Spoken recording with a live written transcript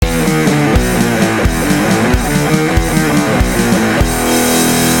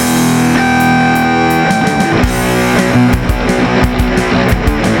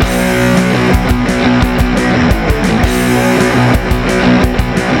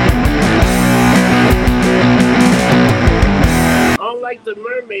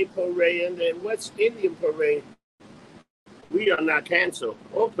Day Parade and the West Indian Parade, we are not canceled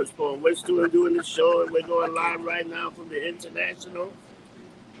or postponed. We're still doing the show, and we're going live right now from the International.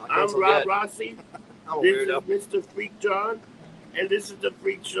 I'm Rob Rossi. This is Mr. Freak John, and this is the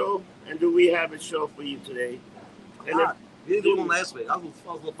Freak Show. And do we have a show for you today? And we didn't do one last week. I was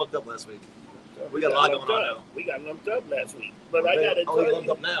a little fucked up last week. We got a lot going on now. We got lumped up last week, but I got to tell you, lumped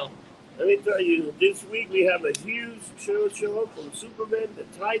up now. Let me tell you, this week we have a huge show from Superman, the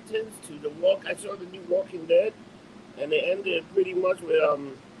Titans, to the Walk. I saw the new Walking Dead. And it ended pretty much with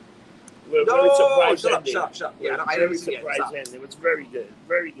very surprised ending. Shut up. Yeah, I didn't see it. Ending. It was very good,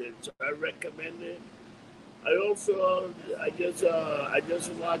 very good. So I recommend it. I also I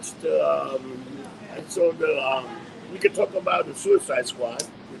just watched. I saw the. We could talk about the Suicide Squad.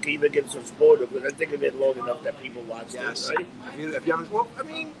 We can even get some spoilers, but I think it's long enough that people watch it, right? If you well, I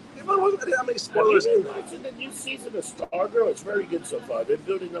mean, if I wasn't how many spoilers in there. The new season of Stargirl, it's very good so far. They're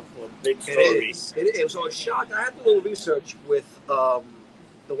building up for a big story. It is. So I was shocked. I had a little research with the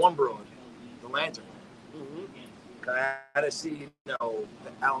one broad, the Lantern. Mm-hmm. I had to see, the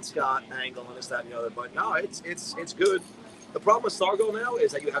Alan Scott angle and this, that, and the other. But no, it's good. The problem with Stargirl now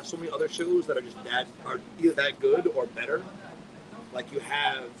is that you have so many other shows that are just either that good or better. Like you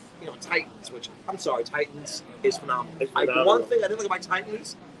have, Titans, which I'm sorry, Titans is phenomenal. One thing I didn't like about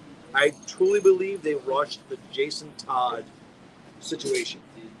Titans, I truly believe they rushed the Jason Todd situation.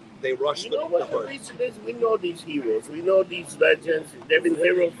 They rushed the hood. The reason is we know these heroes, we know these legends. They've been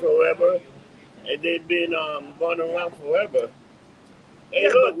heroes forever, and they've been going around forever. Hey,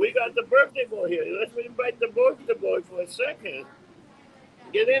 look, we got the birthday boy here. Let's invite the birthday boy for a second.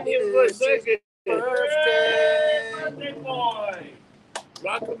 Get in here for a second. Birthday boy.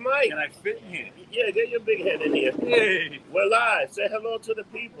 Rock a mic. Can I fit in here? Yeah, get your big head in here. Hey. We're live. Say hello to the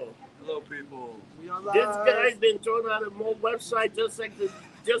people. Hello, people. We are live. This guy's been thrown out of more websites just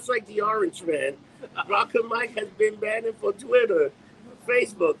like the Orange Man. Rock a mic has been banned for Twitter,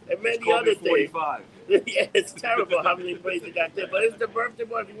 Facebook, and many other things. 45. Yeah, it's terrible how many plays he got there. But it's the birthday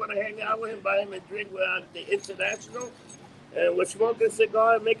boy. If you want to hang out with him, buy him a drink. We're at the International. And we're smoking a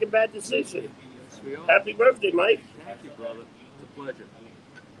cigar and making bad decisions. Yes, we are. Happy birthday, Mike. Thank you, brother. It's a pleasure.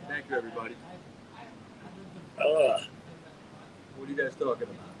 Thank you, everybody. What are you guys talking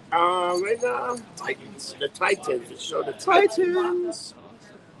about? Right now, Titans. The Titans. The show the Titans.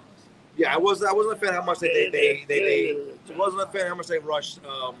 Yeah, I wasn't a fan how much they wasn't a fan how much they rushed.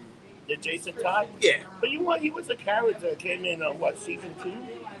 The Jason Todd? Yeah. But he was a character that came in on season 2?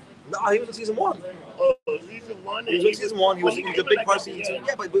 No, he was in season 1. Oh, season 1? He was in season 1. He was a big part of season 2.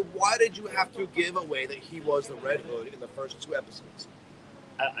 Yeah, but why did you have to give away that he was the Red Hood in the first 2 episodes?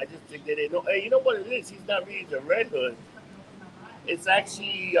 I just think they didn't know. Hey, you know what it is? He's not really the Red Hood. It's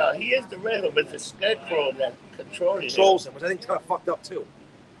actually, he is the Red Hood, but it's a Scarecrow that controls him, which I think is kind of fucked up too.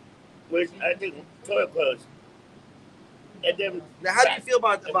 Which I think toilet clothes. And then now, how do you feel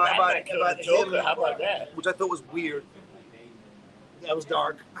about him? How about that? Which I thought was weird. That was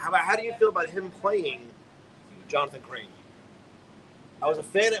dark. How do you feel about him playing Jonathan Crane? I was a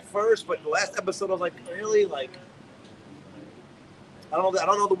fan at first, but the last episode I was like, really? Like, I don't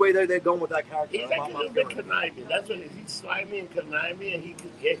know the way they're going with that character. He's like a little bit conniving. That's what it is. He's slimy and conniving, and he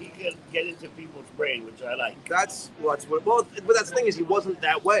can get into people's brain, which I like. But that's the thing is, he wasn't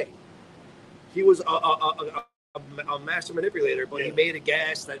that way. He was a master manipulator, but he made a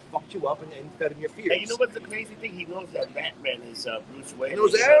gas that fucked you up and fed in your fears. Hey, you know what's the crazy thing? He knows that Batman is Bruce Wayne. He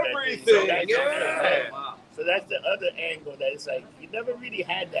knows everything. Wow. So that's the other angle that it's like, he never really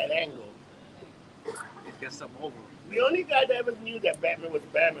had that angle. He's got something over him. The only guy that ever knew that Batman was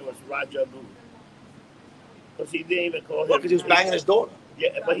Raja Boo. Because he didn't even call him. Well, because he was banging his daughter.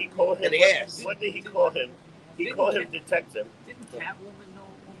 Yeah, but he called him. In the ass. What did he call him? He called him Detective. Didn't Catwoman know?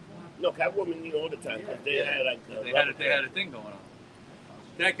 No, Catwoman knew all the time. They had they had a thing going on.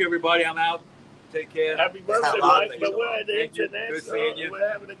 Thank you, everybody. I'm out. Take care. Happy birthday, Mike. But we're at the internet, Good so seeing you. we're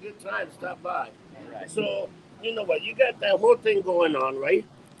having a good time. Stop by. Right. So, you know what? You got that whole thing going on, right?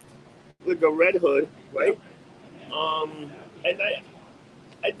 With the Red Hood, right? And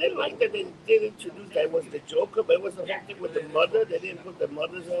I didn't like that they did introduce that was the Joker, but it was the whole thing with the mother. They didn't put the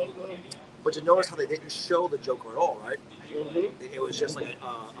mother's angle. But you notice how they didn't show the Joker at all, right? Mm-hmm. It was just like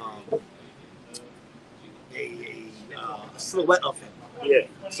a silhouette of him. Yeah.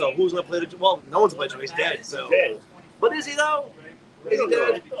 So who's gonna play the Joker? Well, no one's playing the Joker. He's dead. So. Dead. But is he though? Is he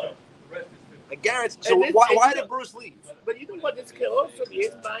dead? I guarantee. So why did Bruce leave? But you know what? This could also be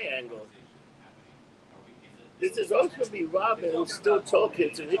his my angle. This is also be Robin who's still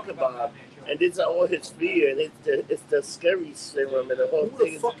talking to Ichabod, And these are all his fear, and it's the scary serum, and the whole Who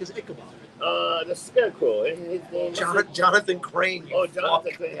thing. the fuck is Ichabod? The Scarecrow. And his name Jonathan Crane. Oh,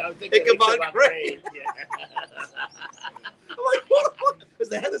 Jonathan Crane. I'm thinking Ichabod Crane. Crane. Yeah. I'm like, what the fuck? Is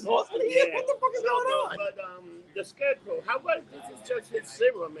the head of this hospital here? Yeah. What the fuck is going on? But the Scarecrow, how about this is just his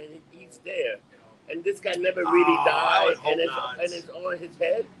serum, and he's there. And this guy never really I died, would hope not. and it's on his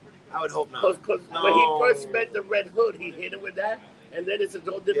head. I would hope not. Because No. when he first met the Red Hood, he hit him with that. And then it's a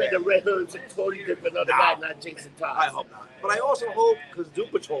total different. Yeah. The Red Hood's a totally different other No. guy, not Jason Todd. I hope not. But I also hope, because Doom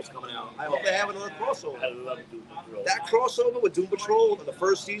Patrol's coming out, I hope they have another crossover. I love Doom Patrol. That crossover with Doom Patrol in the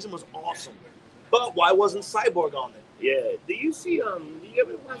first season was awesome. But why wasn't Cyborg on it? Yeah. Do you see? Do you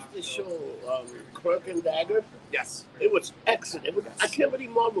ever watch the show Cloak and Dagger? Yes. It was excellent. It was. I can't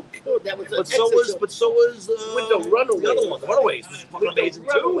believe Marvel killed that. Was an But so excellent was show. with the Runaways. The other one, the Runaways was fucking With the amazing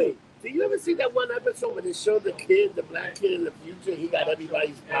Runaway. too. Do you ever see that one episode where they showed the kid, the black kid in the future? He got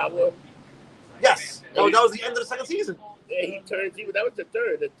everybody's power. Yes. That was the end of the second season. Yeah, he turned evil. That was the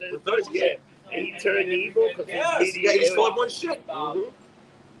third. The third season? Yeah. And he turned evil because Yes. Yeah, he still had one shit.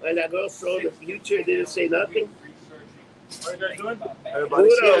 And that girl saw the future, didn't say nothing. What are you guys doing?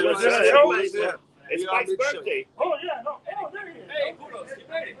 Everybody's Buddha here. was Everybody's everybody's here. there. It's Yeah, Mike's big shit. birthday. Oh, yeah, no. Oh, there he is. Hey, kudos. Get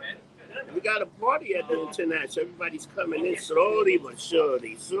ready, man. We got a party at the International. Everybody's coming in slowly but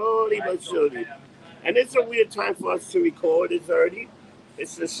surely. And it's a weird time for us to record. It's early.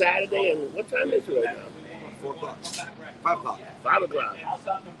 It's a Saturday, and what time is it right now? 4 o'clock. 5 o'clock. 5 o'clock.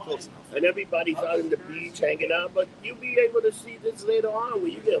 Close enough. And everybody's out on the beach hanging out, but you'll be able to see this later on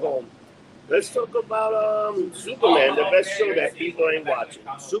when you get home. Let's talk about Superman, the best show that people ain't watching.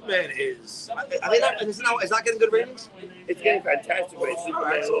 Superman is. Are they not? Is not getting good ratings? It's getting fantastic with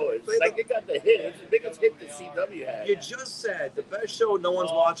Superman Lois. Like it got the hit. It's the biggest hit that CW had. You just said the best show no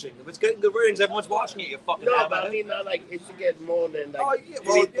one's watching. If it's getting good ratings, everyone's watching it. You fucking No, have but I it. mean, not like it should get more than like Oh, yeah,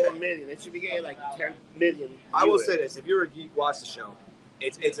 well, 3 4 yeah. million. It should be getting like 10 million. I will viewers. say this: if you're a geek, watch the show.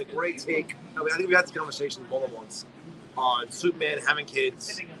 It's a great take. I mean, I think we had this conversation more than once on Superman having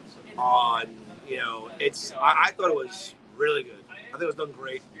kids. I thought it was really good. I think it was done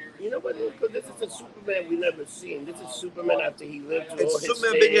great. You know what? Because this is a Superman we never seen. This is Superman after he lived through all It's his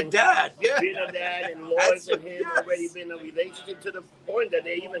Superman being a things. dad. Yeah. Being a dad and Lois and him Yes. already been in a relationship to the point that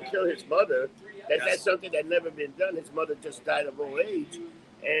they even killed his mother. That's Yes. something that never been done. His mother just died of old age.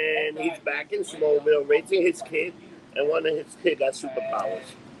 And he's back in Smallville raising his kid, and one of his kids got superpowers.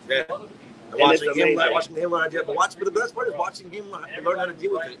 Yeah. it's Watching him amazing. learn how to deal, but the best part is watching him learn how to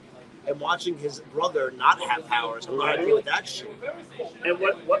deal with it, and watching his brother not have powers and learn how to deal with that shit. And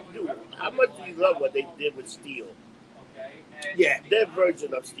how much do you love what they did with Steel? Yeah. Their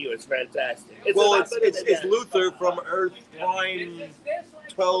version of Steel is fantastic. It's a Well, lot it's better than that. Luther from Earth Prime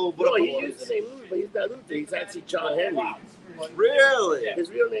 12. No, Whatever he it used was. the name Luther, but he's not Luther. He's actually John Henry. Really?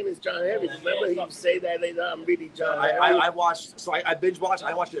 His real name is John Henry. Remember he would say that later, I'm really John Henry. I watched. So I binge watched.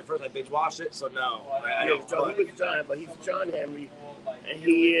 I watched it at first. I binge watched it. So no, I Yeah, don't. so he was John, but he's John Henry, and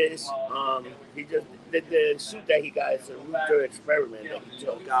he is. He just the suit that he got is a Luther experiment that he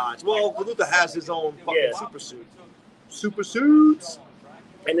took. God. Well, Luther has his own fucking Yeah. super suit. Super suits.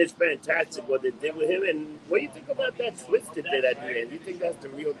 And it's fantastic what they did with him. And what do you think about that twist they did at the end? Do you think that's the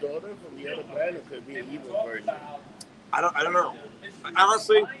real daughter from the other planet? Or could it be an evil version? I don't know.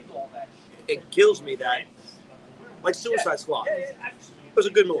 Honestly, it kills me that, like Suicide Squad. It was a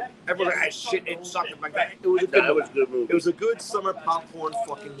good movie. Everyone's like, shit, it sucked like that. It was a good That movie. was a good movie. It was a good summer popcorn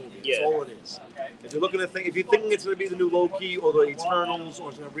fucking movie. That's Yeah. all it is. If you're looking to think, if you're thinking it's going to be the new Loki or the Eternals or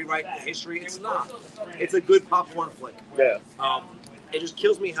it's going to rewrite the history, it's not. It's a good popcorn flick. Yeah. It just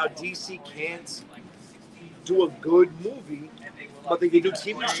kills me how DC can't do a good movie, but they do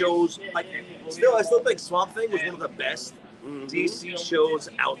TV shows. Like, I still think Swamp Thing was one of the best DC shows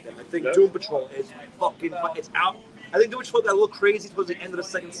out there. I think Yeah. Doom Patrol is fucking. It's out. I think Doom Patrol got a little crazy towards the end of the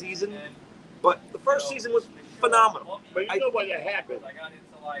second season, but the first season was phenomenal. But you know what happened?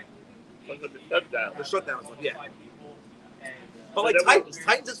 Because of the shutdown. The shutdown was yeah. But So like that was-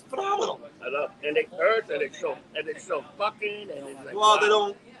 Titans is phenomenal. I love, and they hurt, and they show fucking, and it's like, Well, wow. they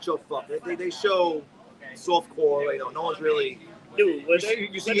don't show fuck. They show softcore. No one's really. Dude, when You they, see- you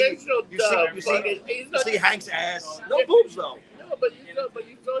when see- they show you see- Dub, you see- fucking, he's You not, see Hank's ass. No boobs though. No, but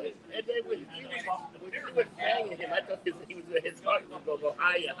you saw his, and then when he was banging him, I thought his heart was gonna go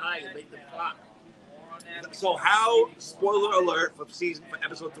higher, higher, make the pop. So how? Spoiler alert for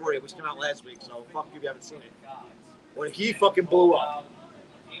episode 3, which came out last week. So fuck you if you haven't seen it. When he fucking blew up,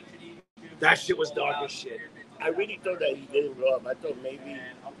 that shit was dark as shit. I really thought that he didn't blow up. I thought maybe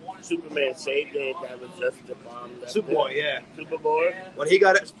Superman saved it. That was just the bomb. Superboy, yeah. Superboy. When he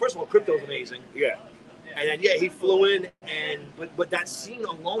got it, first of all, Crypto's amazing. Yeah. And then he flew in, but that scene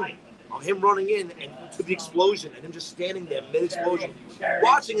alone, of him running in and to the explosion and him just standing there mid-explosion,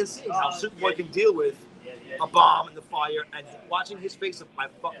 watching and seeing how Superboy can deal with a bomb and the fire, and watching his face of my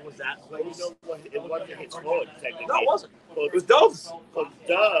fucking was that Well, place. you know what? It wasn't his fault, technically. No, it wasn't. Well, It was Dove's. Because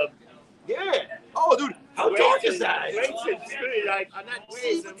Dove. Yeah. Oh, dude, how dark is that? Racist, really, like, I'm not See,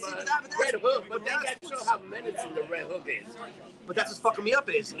 raising but my that's- Red Hook, but they that's got to show how menacing the Red Hook is. But that's what's fucking me up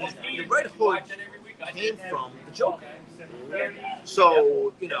is the Red Hood came from the Joker.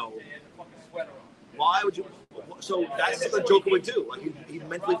 So, you know, why would you? So that's what the Joker would do. Like he'd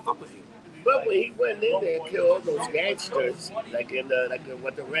mentally fuck with you. But when he went in there and killed all those gangsters, like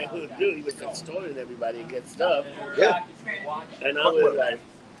what the Red Hood do, he was extorting everybody and get stuff. Yeah. And I was like,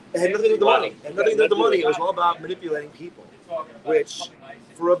 It had nothing to do with the money. It had nothing to do with the money. It was all about manipulating people, which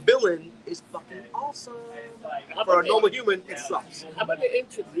for a villain is fucking awesome. For a normal human, it sucks. how about the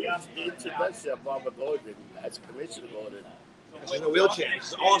introduction of Barbara Gordon as Commissioner Gordon? She's in a wheelchair.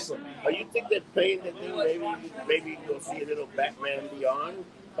 It's awesome. Are you think they're playing the thing? Maybe you'll see a little Batman Beyond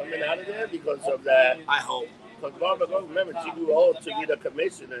coming out of there because of that. I hope. Because Barbara Gordon, remember, she grew old to be the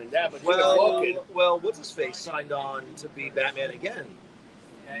commissioner and that, but she was walking. Well, what's his face signed on to be Batman again?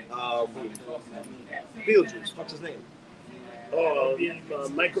 Beetlejuice. What's his name? Oh,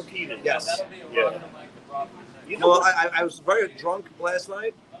 Michael Keaton. Yes. Yeah. You know, Well, I was very drunk last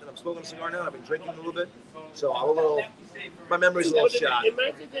night, and I'm smoking a cigar now. I've been drinking a little bit, so I'm a little. My memory's a little shot.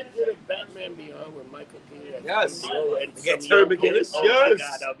 Imagine they did a Batman Beyond with Michael Keaton. Yes. And Against some Terry young McGinnis. kid. Oh Yes. my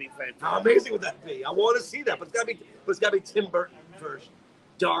God, that would be fantastic. How amazing would that be? I want to see that, but it's gotta be Tim Burton first.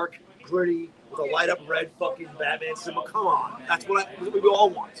 Dark, gritty, with a light up red fucking Batman symbol. Come on, that's what we all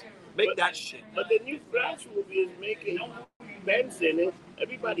want. Make that shit. But the new Flash movie is making Ben's in it.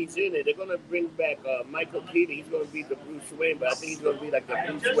 Everybody's in it. They're gonna bring back Michael Keaton. He's gonna be the Bruce Wayne, but I think he's gonna be like the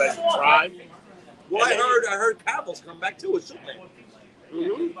Bruce Wayne tribe. Well, I heard Cavill's coming back too with Superman.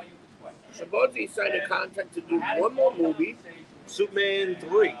 Mm-hmm. Supposedly he signed a contract to do one more movie. Superman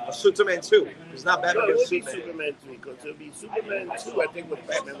 3 or Superman 2. It's not No, Batman it will against be Superman. Superman 3 because it'll be Superman 2. I think with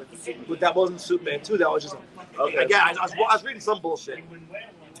Batman with the Superman. But that wasn't Superman 2. That was just Okay. again. I was reading some bullshit,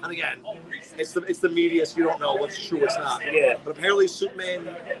 and again, it's the media, so you don't know what's true, what's not. Yeah. But apparently,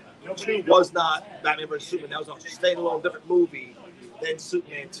 Superman 2 was not Batman vs Superman. That was a standalone, different movie than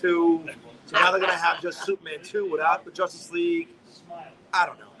Superman 2. So now they're gonna have just Superman 2 without the Justice League. I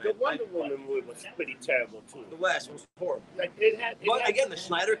don't know, The man. Wonder Woman movie was pretty terrible too. The last one was horrible. Like it had. But again, the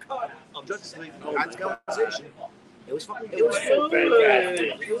Snyder cut of Justice League, that's conversation. It was fucking. It was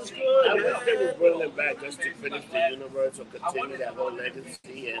Fantastic. good. It was I good. wish they would bring them back just to finish the universe or continue that whole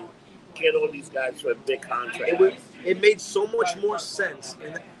legacy and get all these guys for a big contract. It made so much more sense,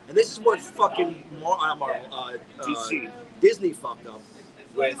 and this is what fucking DC. Disney fucked up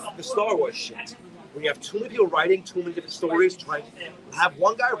with the Star Wars shit. When you have too many people writing too many different stories, trying to have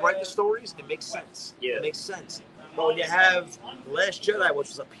one guy write the stories, it makes sense. Yeah. It makes sense. But when you have The Last Jedi, which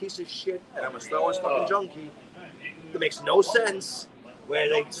was a piece of shit, and I'm a Star Wars fucking junkie, it makes no sense. Where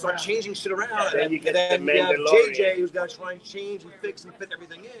they start changing shit around, Then and you get then the you have Mandalorian. JJ who's got to try and change and fix and fit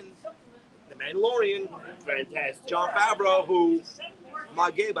everything in. The Mandalorian, Fantastic. John Favreau, who I'm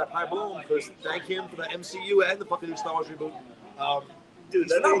not gay about High Bloom, because thank him for the MCU and the fucking new Star Wars reboot. Dude,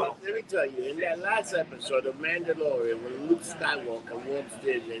 He's let phenomenal. me tell you, in that last episode of Mandalorian, when Luke Skywalker walks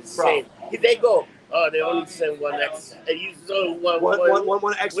in and Bro. says, they go, oh, they only send one X. And you saw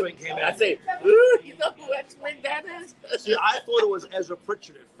One X-Wing came I out. say, ooh, you know who X-Wing that is? See, I thought it was Ezra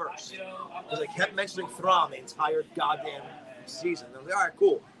Pritchard at first, because they kept mentioning Thrawn the entire goddamn season. And I was like, all right,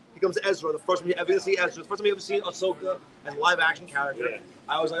 cool. Here comes Ezra, the first time you ever see Ezra, the first time you ever see Ahsoka as a live-action character. Yeah.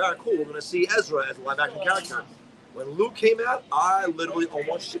 I was like, all right, cool, we're going to see Ezra as a live-action character. When Luke came out, I literally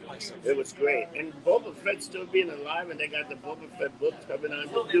almost shit myself. It was great. And Boba Fett still being alive, and they got the Boba Fett books coming on.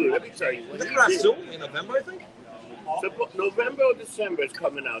 Dude, let me tell you. Isn't that soon? In November, I think? So, November or December is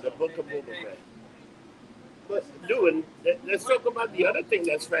coming out, the book of Boba Fett. But, dude, let's talk about the other thing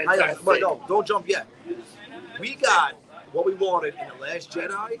that's I fantastic. know, but no, don't jump yet. We got what we wanted in The Last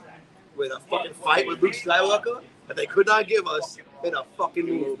Jedi with a fucking fight with Luke Skywalker that they could not give us in a fucking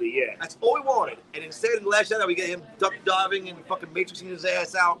movie. Yeah. That's all we wanted. And instead, in The Last Jedi, we get him duck diving and fucking matrixing his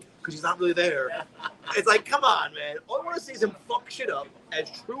ass out because he's not really there. It's like, come on, man. All I want to see is him fuck shit up as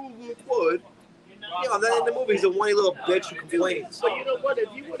true Luke would. You know, and then in the movie, he's a whiny little bitch who complains. But you know what? If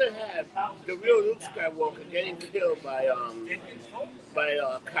you would have had the real Luke Skywalker getting killed by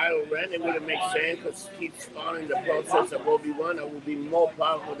Kylo Ren, it would have made sense because he's following the process of Obi-Wan. It would be more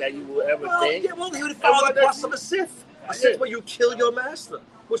powerful than you will ever think. Yeah, well, he would have followed the process of a Sith. A Sith where you kill your master,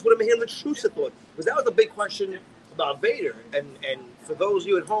 which would have made him the true Sith Lord. Because that was the big question about Vader. And for those of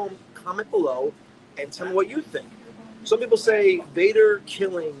you at home, comment below and tell me what you think. Some people say Vader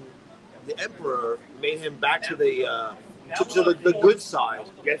killing the Emperor made him back to the good side.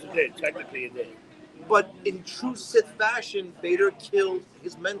 Yes, it did. Technically, it did. But in true Sith fashion, Vader killed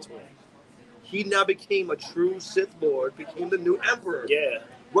his mentor. He now became a true Sith Lord, became the new Emperor. Yeah.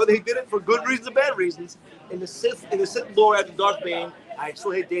 Whether he did it for good reasons or bad reasons, in the Sith lore after Darth Bane, I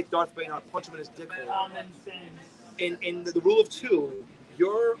still hate Darth Bane. I'll punch him in his dick hole. In the rule of two,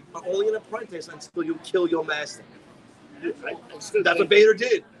 you're only an apprentice until you kill your master. That's what Vader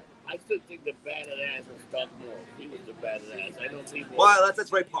did. I still think the badass was Darth Maul. He was the badass. I don't think. Well,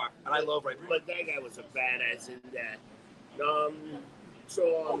 that's Ray Park, and I love Ray Park. But that guy was a badass in that.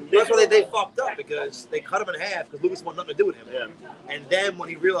 That's why they fucked up, because they cut him in half because Lucas wanted nothing to do with him. Yeah. And then when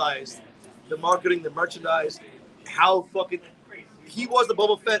he realized the marketing, the merchandise, how fucking he was the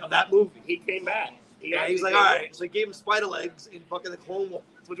Boba Fett of that movie. He came back. He's like, all right. So he gave him spider legs in fucking the Clone Wars,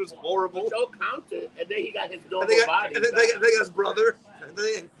 which was horrible. So counted, and then he got his normal body. And then they got his brother, and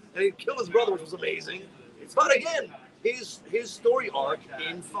he killed his brother, which was amazing. But again, his story arc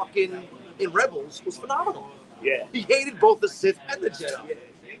in Rebels was phenomenal. Yeah. He hated both the Sith and the Jedi.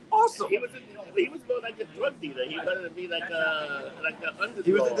 Yeah. Awesome. He was more like a drug dealer. He wanted to be like a underdog.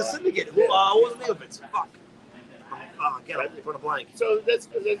 He was the syndicate. Who was the name of it? Fuck. Get up in front of blank. So let's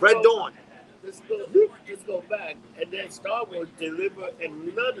Red Dawn. Let's go back, and then Star Wars delivered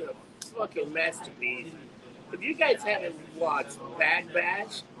another fucking masterpiece. If you guys haven't watched Bad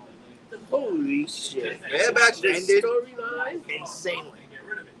Batch, holy shit! Bad Batch ended storyline insanely.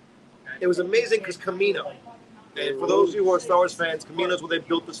 It was amazing because Kamino. And for those of you who are Star Wars fans, Kamino's where they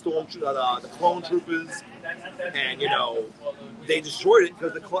built the the clone troopers, and they destroyed it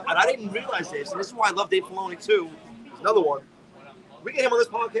because and I didn't realize this. And this is why I love Dave Filoni too. Another one. We get him on this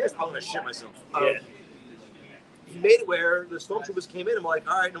podcast. I'm gonna shit myself. He made it where the stormtroopers came in and were like,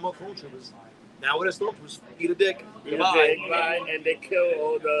 all right, no more clone troopers. Now we're the stormtroopers. Eat a dick. Goodbye. And they kill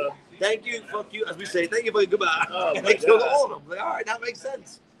all the. Thank you, fuck you, as we say. Thank you, but goodbye. Oh, and they killed all of them. Like, all right, that makes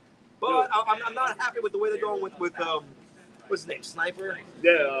sense. But I'm not happy with the way they're going with what's his name, Sniper.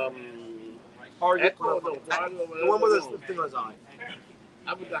 Yeah. Echo, the one with the thing on his eye.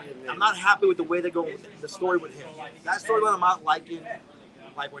 I'm not happy with the way they're going with the story with him. That storyline I'm not liking.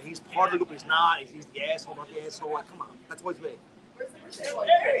 Like when he's part of the group, he's not. He's the asshole, not the asshole. Like, come on, that's what it's me. This is what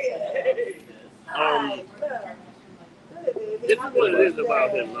it is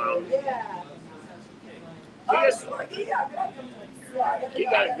about him. He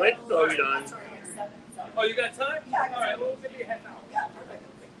got a great storyline. Oh, you got time? All right, well, maybe a half hour.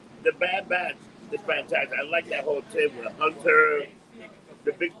 The Bad Batch is fantastic. I like that whole team with Hunter,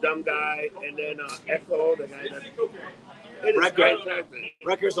 the big dumb guy, and then Echo, the guy that. It is fantastic.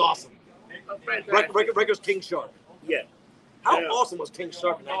 Wrecker's awesome. Wrecker's King Shark. Yeah. How awesome was King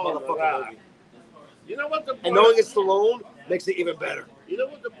Shark in that motherfucking movie? You know what the and knowing it's Stallone makes it even better. You know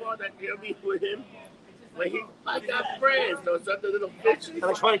what the part that killed me with him? When I got friends, those other little bitches. And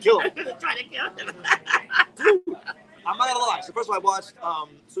they're trying to kill him. They're trying to kill him. Dude, I'm not gonna lie. So first of all, I watched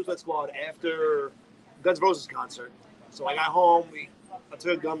Suicide Squad after Guns N' Roses concert. So I got home, I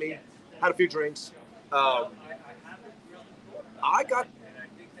took a gummy, had a few drinks. I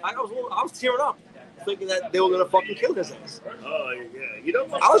was tearing up, thinking that they were gonna fucking kill his ass. Oh yeah, you know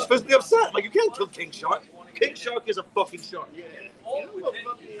what? I was physically upset. Like, you can't kill King Shark. King Shark is a fucking shark. Yeah. You know what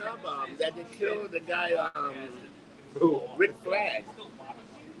fucked me up? That they killed the guy, Who? Rick Flag.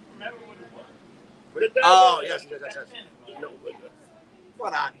 Yes. No,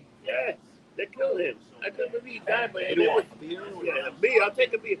 What on? yeah, they killed him. I couldn't believe he died, but Yeah. I'll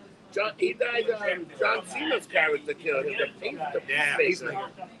take a beer. He died. John Cena's character killed him. He's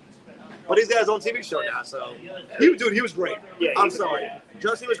but he's got his own TV show now, so he was great. Yeah, I'm sorry.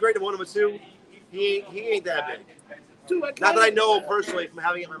 John Cena was great in 1 and 2. He ain't that big. Not that I know personally from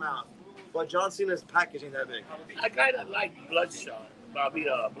having it in my mouth, but John Cena's package ain't that big. I kind of like Bloodshot.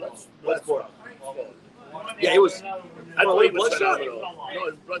 Bloodsport. Yeah, it was. I thought he was Bloodshot. phenomenal. No,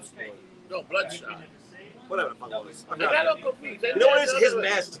 it's Bloodsport. No, Bloodshot. Whatever the fuck it was. I got all confused. You know what it is? His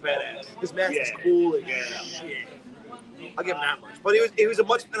mask is badass. His mask is cool as shit. I'll give him that much. But he was a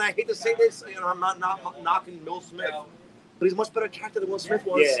much, and I hate to say this, I'm not knocking Will Smith, but he's a much better character than Will Smith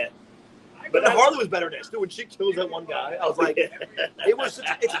was. Yeah. But Harley was better than this. Dude, when she kills that one guy, I was like,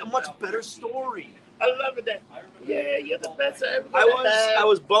 it's a much better story. I love it. You're the best I ever I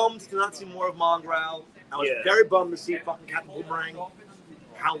was bummed to not see more of Mongrel. I was very bummed to see fucking Captain Boomerang.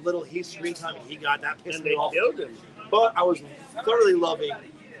 How little screen time he got. That pissed me off. Killed him. But I was thoroughly loving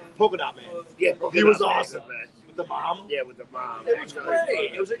Polka Dot Man. Yeah, he was awesome. With the mom? Yeah, with the mom. It was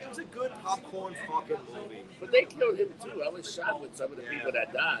great. It was a good popcorn fucking movie. But they killed him too. I was shocked with some of the people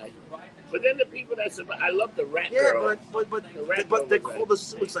that died. But then the people that survived, I love the rat girl. But they called the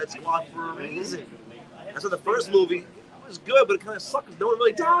Suicide Squad for a reason. And so the first movie was good, but it kind of sucked because no one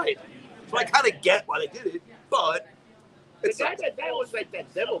really died. So I kind of get why they did it, but the guy that died was like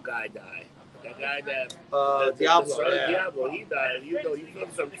that devil guy died. That guy that Diablo, yeah. Diablo, he died. You know, you feel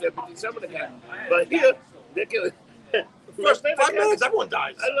some sympathy. Some of the guys, but here they killed. First 5 minutes, everyone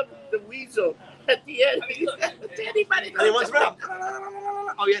dies. I love the weasel at the end. Anybody runs around.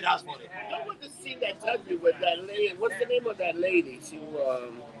 Oh yeah, that was funny. I want to see that touch with that lady. What's the name of that lady? She,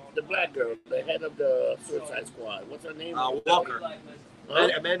 the black girl, the head of the Suicide Squad. What's her name? Walker.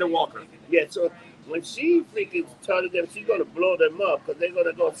 Amanda Walker. Yeah. So when she freaking started them, she's gonna blow them up because they're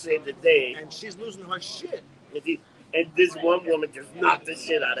gonna go save the day. And she's losing her shit. And this one woman just knocked the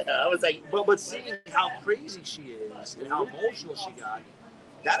shit out of her. I was like, but seeing how crazy she is and how emotional she got,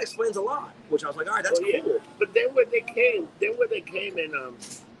 that explains a lot. Which I was like, all right, that's cool. But then when they came, and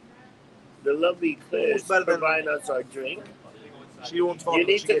the lovely Claire providing us our drink. She won't talk. You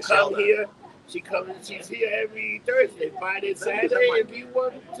need to come here. She's here every Thursday, Friday, Saturday. If you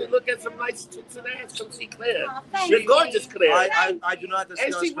want to look at some nice tits and ass, come see Claire. She's gorgeous, Claire. I do not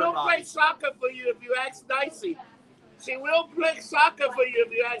discuss. And she will play soccer for you if you ask nicely. She will play soccer for you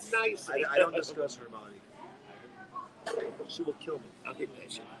if you ask nicely. I don't discuss her body. She will kill me. I'll get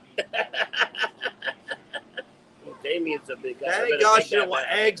that shit. Damien's a big guy. Thank God she don't want.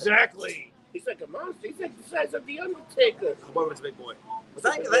 Exactly. He's like a monster. He's like the size of the Undertaker. It's a big boy. But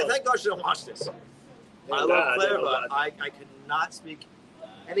thank God she don't watch this. I love Claire, but I cannot speak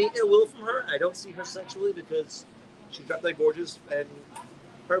any ill will from her. I don't see her sexually because she's got that gorgeous, and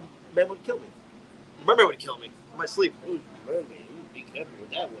her man would kill me. Mermaid would kill me in my sleep. Ooh, Mermaid, be careful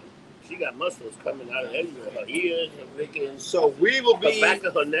with that one. She got muscles coming out of everywhere. Her ears, her freaking. So we will be the back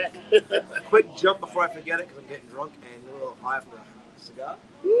of her neck. Quick jump before I forget it because I'm getting drunk and a little high from the cigar.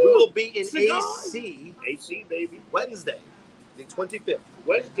 Ooh, we will be in cigars. AC, baby. Wednesday, the 25th.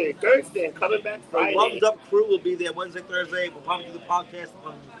 Wednesday, Thursday, and coming back Friday. The Warmed Up crew will be there Wednesday, Thursday. We'll probably do the podcast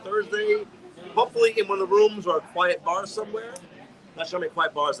on Thursday. Hopefully in one of the rooms or a quiet bar somewhere. Not sure how many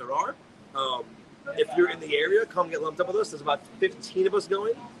quiet bars there are. If you're in the area, come get lumped up with us. There's about 15 of us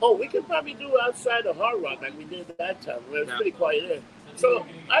going. Oh, we could probably do outside of Hard Rock like we did that time. It was pretty quiet there. So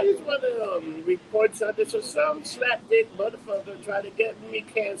I just want to report something. So some slapdick motherfucker tried to get me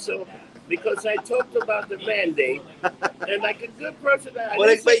canceled because I talked about the mandate. And like a good person,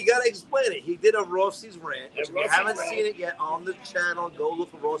 but you got to explain it. He did a Rossi's rant. If you haven't seen it yet on the channel, go look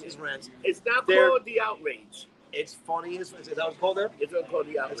for Rossi's rants. It's not called The Outrage. It's funny. Is that what it's called there? It's not called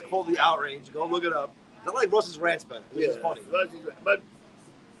The Outrage. It's called The Outrage. Go look it up. It's not like Rossi's rants, but it's funny. But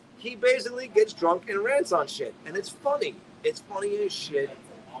he basically gets drunk and rants on shit. And it's funny. It's funny as shit.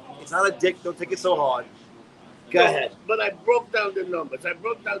 It's not a dick. Don't take it so hard. Go ahead. But I broke down the numbers. I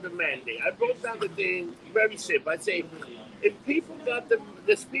broke down the mandate. I broke down the thing very simple. I say, if people got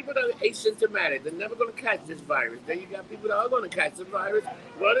there's people that are asymptomatic, they're never going to catch this virus. Then you got people that are going to catch the virus,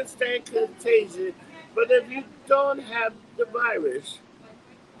 will understand contagion. But if you don't have the virus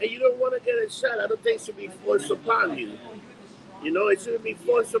and you don't want to get a shot, I don't think it should be forced upon you. You know, it shouldn't be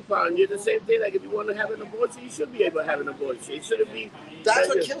forced upon you. The same thing, like if you want to have an abortion, you should be able to have an abortion. It shouldn't be. That's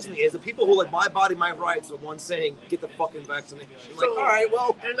what kills me is the people who are like, my body, my rights, are one saying, get the fucking vaccination. So, like, all right,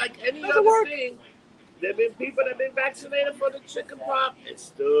 well. And like any other thing, there have been people that have been vaccinated for the chicken pox and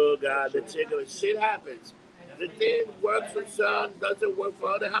still got the chicken. Shit happens. The thing works for some, doesn't work for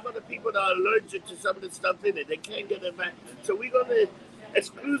others. How about the people that are allergic to some of the stuff in it? They can't get it back. So we're going to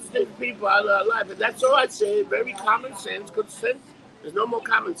exclude these people out of our life. And that's all I say. Very common sense. Because there's no more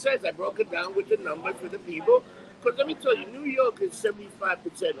common sense. I broke it down with the numbers for the people. Because let me tell you, New York is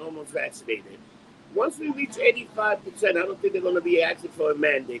 75% almost vaccinated. Once we reach 85%, I don't think they're going to be asking for a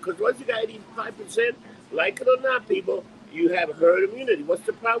mandate. Because once you got 85%, like it or not, people, you have herd immunity. What's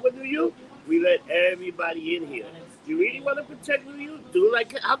the problem with New York? We let everybody in here. You really want to protect New York? Do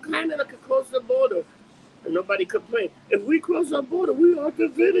like how Canada could close the border and nobody complain. If we close our border, we are the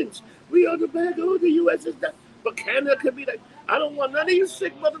villains. We are the bad guys. The U.S. is that. But Canada could be like, I don't want none of you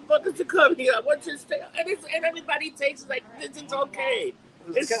sick motherfuckers to come here. I want you to stay. And everybody takes it like this is okay.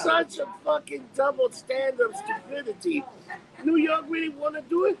 It's such a fucking double standard of stupidity. New York really want to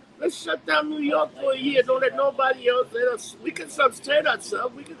do it? Let's shut down New York for a year. Don't let nobody else let us. We can sustain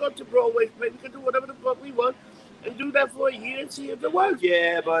ourselves. We can go to Broadway play. We can do whatever the fuck we want and do that for a year and see if it works.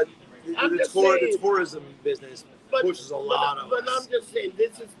 Yeah, but the tourism business pushes a lot of us. But I'm just saying,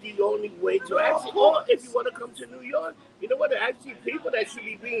 this is the only way to actually, or if you want to come to New York, you know what, actually people that should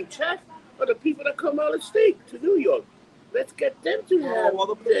be being checked for the people that come out of state to New York. Let's get them to have Well,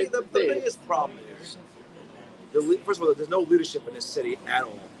 the thing. biggest problem is, first of all, there's no leadership in this city at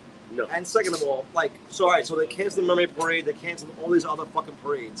all. No. And second of all, like, so all right, so they canceled the Mermaid Parade, they canceled all these other fucking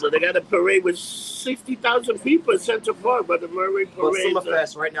parades. So they got a parade with 60,000 people in Central Park, but the Mermaid But Parade.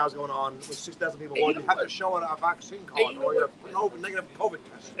 Summerfest right now is going on with 6,000 people. Well, you have to show a vaccine card or your negative COVID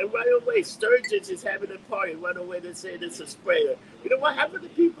test. And right away, Sturgis is having a party. Right away, they say it's a sprayer. You know what happened to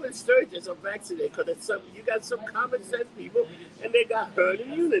people in Sturgis are vaccinated? Because you got some common sense people, and they got herd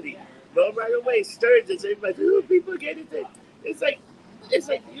immunity. But right away, Sturgis, everybody, people get it. It's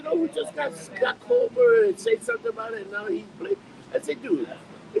like, you know who just got Colbert and say something about it, and now he's playing. I said, dude,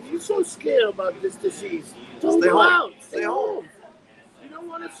 if you're so scared about this disease, don't go out. Stay home. You don't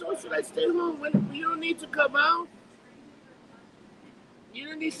want to socialize, stay home. You don't need to come out. You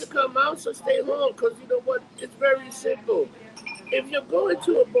don't need to come out, so stay home. Because you know what? It's very simple. If you're going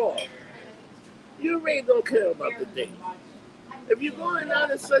to a bar, you really don't care about the thing. If you're going out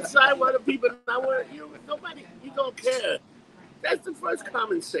and outside while the people not wearing you don't care. That's the first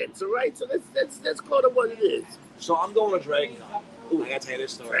common sense, all right? So let's call it what it is. So I'm going to Dragon Con. Ooh, I gotta tell you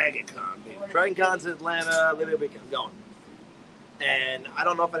this story. Dragon Con, baby. Dragon Con's in Atlanta, Labor Day weekend. I'm going. And I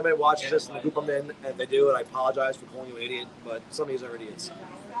don't know if anybody watches this in the group I'm in, and if they do, and I apologize for calling you an idiot, but some of these are idiots.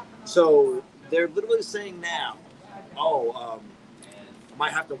 So they're literally saying now, I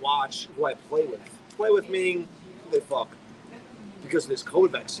might have to watch who I play with. Play with meaning they fuck. Because of this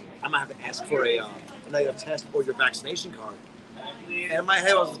COVID vaccine, I might have to ask for a negative test or your vaccination card. And in my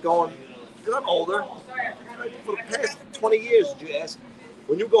head, I was going, because I'm older, for the past 20 years, did you ask,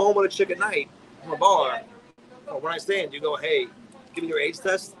 when you go home with a chick at night from a bar, or when I stand, you go, hey, give me your AIDS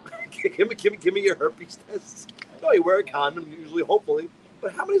test, give me your herpes test. No, you wear a condom, usually, hopefully,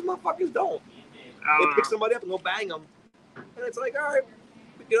 but how many of these motherfuckers don't? They pick somebody up and go bang them, and it's like, all right,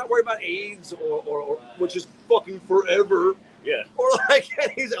 you're not worried about AIDS or which is fucking forever, Yeah. or like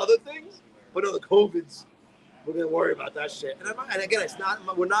these other things, but no, the COVID's. We're gonna worry about that shit. And again, it's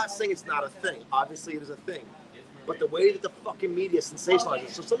not. We're not saying it's not a thing. Obviously, it is a thing. But the way that the fucking media sensationalizes it.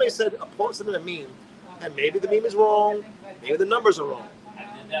 So somebody said, posted in a meme, and maybe the meme is wrong, maybe the numbers are wrong.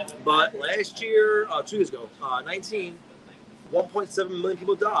 But last year, 2 years ago, 1.7 million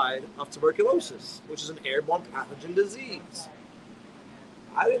people died of tuberculosis, which is an airborne pathogen disease.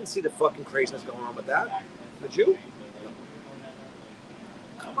 I didn't see the fucking craziness going on with that. Did you?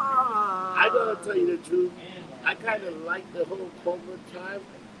 Come on. I gotta tell you the truth. I kind of like the whole COVID time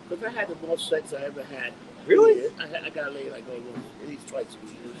because I had the most sex I ever had. Really? I got laid like almost at least twice a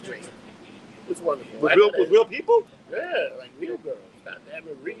week. It was great. It was wonderful. With real people? Yeah, like real girls. Not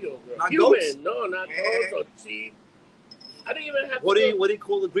having real girls. Not Human. goats? No, not goats or sheep. I didn't even have What do you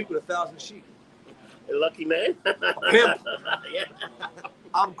call the Greek with 1,000 sheep? A lucky man? Pimp. Yeah.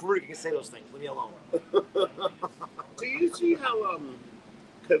 I'm Greek. I can say those things. Leave me alone. Do you see how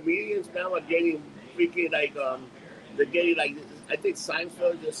comedians now are getting freaking like they're getting like, I think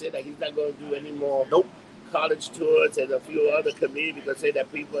Seinfeld just said that he's not going to do any more college tours, and a few other comedians because say that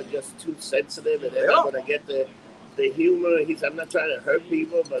people are just too sensitive and they're not going to get the humor. I'm not trying to hurt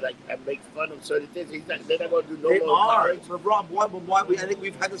people, but I make fun of certain things. They're not going to do no more college. So Rob, why? I think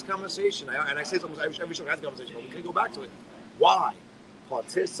we've had this conversation, and I say something every show has a conversation, but we can go back to it. Why?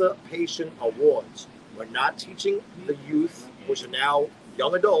 Participation awards. We're not teaching the youth, which are now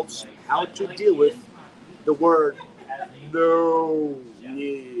young adults, how to deal with the word no.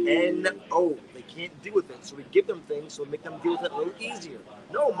 N-O. They can't deal with it. So we give them things so we make them deal with it a little easier.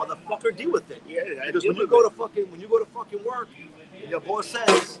 No, motherfucker, deal with it. Yeah, because when you go to fucking work, and your boss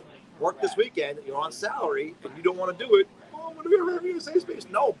says, work this weekend, you're on salary, and you don't want to do it, oh, what are you having a safe space?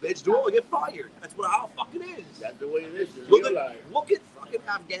 No, bitch, do it or get fired. That's how it fucking is. That's the way it is. Look at fucking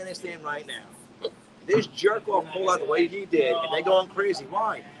Afghanistan right now. This jerk off pulled out the way he did, and they're going crazy.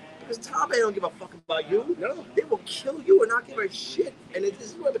 Why? Because Taliban don't give a fuck about you. No. They will kill you and not give a shit. And this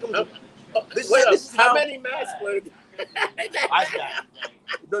is where it becomes... This is how many masks were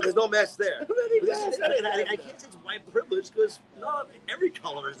No, there's no mess there. I can't say it's white privilege because not every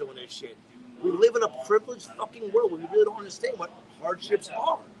color is doing this shit. We live in a privileged fucking world where we really don't understand what hardships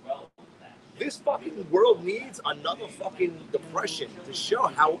are. This fucking world needs another fucking depression to show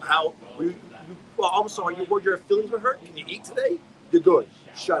how well, I'm sorry, your feelings were hurt. Can you eat today? You're good.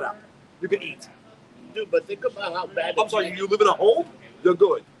 Shut up. You can eat. Dude, but think about how bad... I'm sorry, you live in a home? You're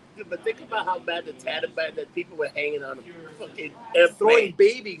good. Dude, but think about how bad the Taliban, that people were hanging on a fucking airplane. Throwing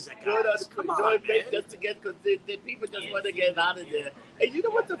babies at guys. Come on, man. Just to get, because the people just want to get out of there. And you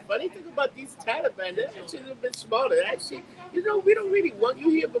know what the funny thing about these Taliban, they're actually a little bit smarter. Actually, we don't really want you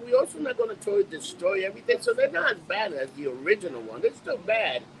here, but we're also not going to totally destroy everything. So they're not as bad as the original one. They're still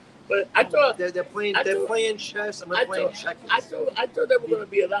bad. But I thought they're playing chess and we're playing checkers. I thought there were going to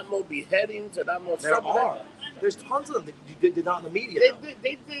be a lot more beheadings, a lot more. There are. There's tons of them that you did not in the media.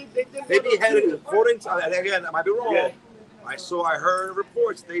 They beheaded, according to, and again, I might be wrong. Yeah. I heard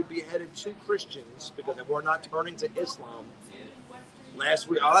reports they beheaded 2 Christians because they were not turning to Islam last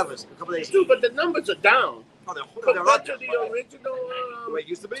week. Oh, that was a couple days ago. But the numbers are down. Oh, they're compared to the original it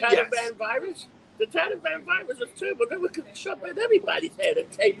used to be, Taliban virus. The Taliban virus was terrible. They would shove at everybody's head and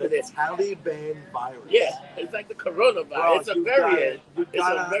tape it in. Taliban virus. Yeah, it's like the coronavirus. Bro, it's a variant. The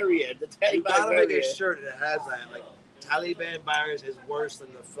Taliban you gotta make a shirt that has that. Like, Taliban virus is worse than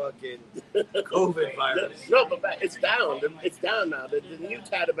the fucking COVID virus. No, but it's down. It's down now. The new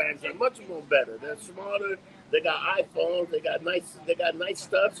Talibans are much more better. They're smarter. They got iPhones. They got nice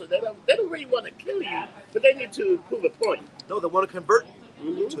stuff. So they don't really want to kill you, but they need to prove a point. No, they want to convert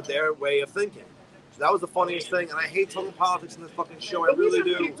you to their way of thinking. So that was the funniest thing, and I hate talking politics in this fucking show. I really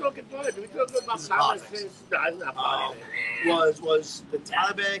do. We talking politics. We talking about politics. No, it's not politics. Was the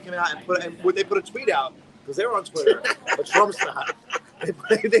Taliban came out and they put a tweet out because they were on Twitter, but Trump's not. They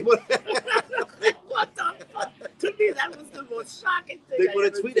put what the fuck? To me, that was the most shocking thing. They put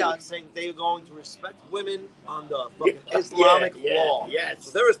a tweet out saying they're going to respect women on the fucking Islamic law. Yes.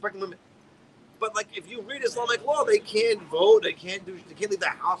 So they're respecting women. But like, if you read Islamic law, they can't vote. They can't leave the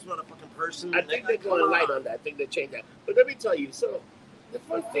house without a fucking person. I think they're going light on that. I think they changed that. But let me tell you. So the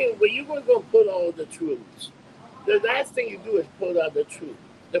first thing, when you're going to go put all the troops, the last thing you do is put out the troops.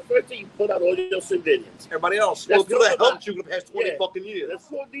 The first thing you put out all your civilians. Everybody else. Well, people that helped you for the past 20 fucking years. Let's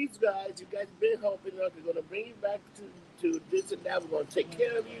pull these guys. You guys been helping us. We're going to bring you back to this and that. We're going to take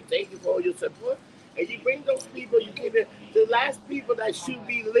care of you. Thank you for all your support. And you bring those people. You give it. The last people that should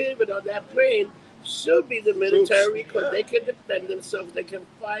be living on that plane should be the military because they can defend themselves. They can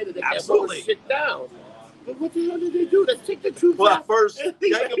fight. And they can hold shit down. But what the hell did they do? Let's take the troops out. First. Fuck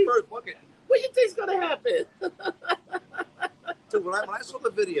it. What do you think's going to happen? Dude, when I saw the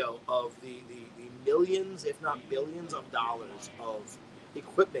video of the millions, if not billions of dollars of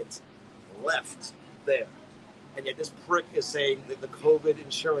equipment left there, and yet this prick is saying that the COVID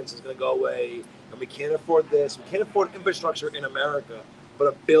insurance is going to go away, and we can't afford this, we can't afford infrastructure in America,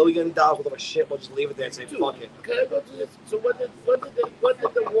 but $1 billion worth of shit, we'll just leave it there and say, fuck it. Can I go to this? So what did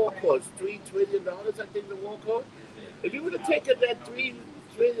the war cost? $3 trillion, I think the war cost? If you would have taken that $3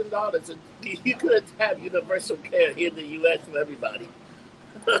 trillion, and you could have universal care here in the U.S. for everybody.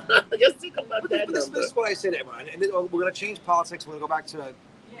 Just think about that number. This is what I say to everyone. And we're going to change politics. We're going to go back to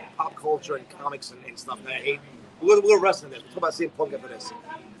pop culture and comics and stuff that I hate. We're going to rest in this. We'll talk about CM Punk after this.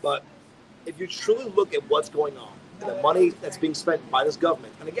 But if you truly look at what's going on and the money that's being spent by this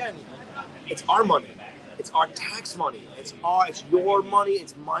government, and again, it's our money. It's our tax money. It's your money.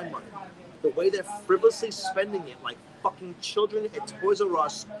 It's my money. The way they're frivolously spending it like fucking children at Toys R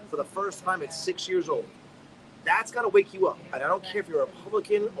Us for the first time at 6 years old. That's got to wake you up. And I don't care if you're a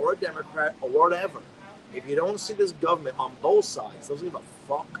Republican or a Democrat or whatever. If you don't see this government on both sides, doesn't give a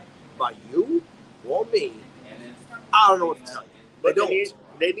fuck about you or me, I don't know what to tell you. But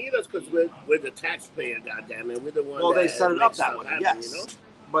they need us because we're the taxpayer, goddammit. We're the one. Well, they set it up that way, yes. You know?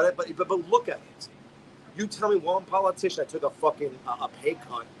 But look at it. You tell me one politician that took a fucking a pay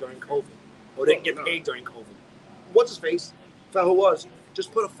cut during COVID or didn't get paid during COVID. What's his face? That's who it was.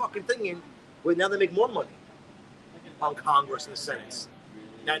 Just put a fucking thing in where now they make more money on Congress and the Senate.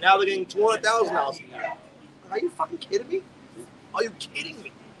 Now they're getting $200,000. Are you fucking kidding me? Are you kidding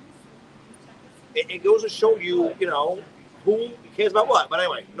me? It goes to show you, who cares about what. But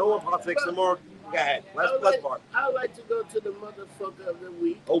anyway, no more politics anymore. Go ahead. Let's part. I would like to go to the motherfucker of the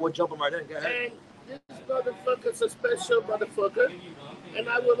week. Oh, we're jumping right in. Go ahead. And this motherfucker's a special motherfucker. And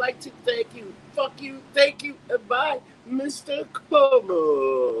I would like to thank you. Fuck you. Thank you. And bye, Mr.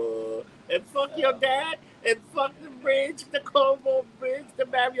 Como. And fuck your dad. And fuck the bridge, the Como Bridge, the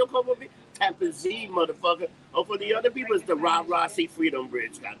Mario Como Bridge. Tappan Zee, motherfucker. Oh, for the other people, it's the Rossi Freedom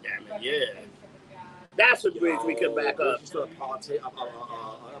Bridge, goddammit. Yeah. That's a bridge we can back up. Just a politician,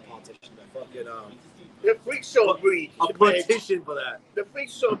 but fucking the Freak Show Bridge. A petition for that. The Freak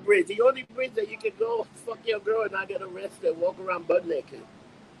Show Bridge. The only bridge that you can go fuck your girl and not get arrested and walk around butt naked.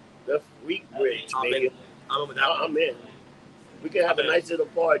 The Freak Bridge, baby. I'm in with that. I'm in. We can have a nice little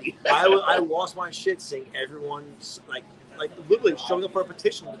party. I lost my shit seeing everyone's like literally showing up for a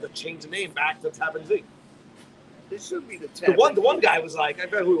petition to change the name back to Tappan Zee. This should be the Tappan. The one guy was like, I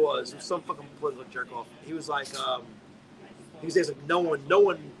forget who it was. It was some fucking political jerk off. He was like, he says like no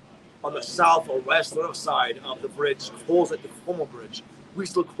one on the south or west or north side of the bridge calls it the Como Bridge. We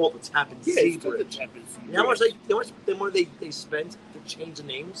still call it the Tappan Zee Bridge. You know how much they spent to change the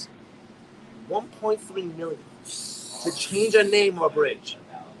names? $1.3 million to change a name of a bridge.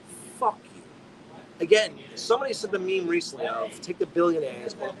 fuck you. Again, somebody said the meme recently of take the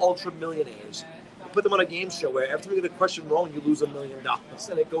billionaires or ultra millionaires and put them on a game show where every time you get a question wrong, you lose $1 million,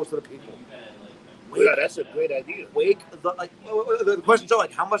 and it goes to the people. Yeah, that's a great idea. The questions are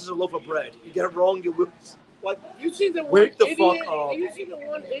like, how much is a loaf of bread? You get it wrong, you lose. Like, you see the one wake the idiot, fuck up. You see the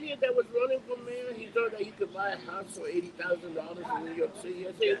one idiot that was running for mayor? He thought that he could buy a house for $80,000 in New York City.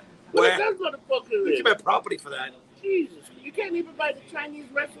 I said, Where? that motherfucker You is? can buy property for that. Jesus, you can't even buy the Chinese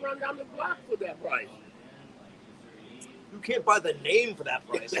restaurant down the block for that price. You can't buy the name for that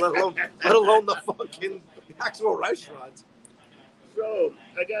price, let alone the fucking actual restaurant. So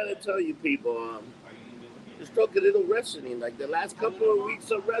I gotta tell you, people, just talk a little wrestling. Like the last couple of weeks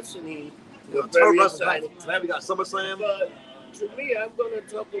of wrestling, were very exciting. Tonight we got SummerSlam. But to me, I'm gonna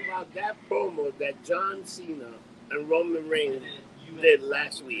talk about that promo that John Cena and Roman Reigns did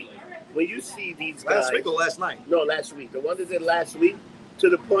last week. When you see these guys, Last week or last night? No, last week. The one that did last week, to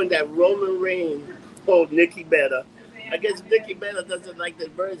the point that Roman Reigns told Nikki Bella. I guess Nikki Bella doesn't like the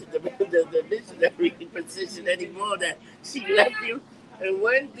missionary position anymore. That she left you.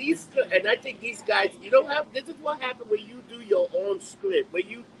 And I think these guys, this is what happens when you do your own script. When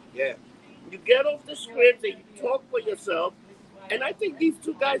you get off the script and you talk for yourself. And I think these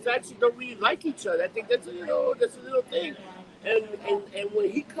two guys actually don't really like each other. I think that's a little thing. And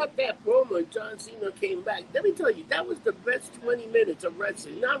when he cut that promo and John Cena came back, let me tell you, that was the best 20 minutes of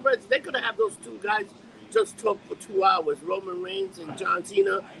wrestling. Non-wrestling, they could have those two guys just talk for 2 hours, Roman Reigns and John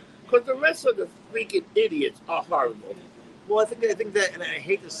Cena, because the rest of the freaking idiots are horrible. Well, I think that, and I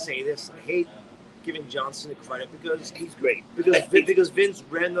hate to say this, I hate giving John Cena credit because he's great. Because Vince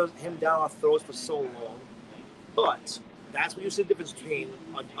ran him down our throats for so long. But that's what you see the difference between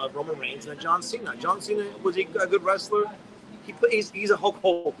a Roman Reigns and a John Cena. John Cena, was he a good wrestler? He's a Hulk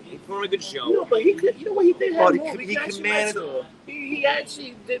Hogan. He put on a good show. But he could. You know what he did? He commanded. He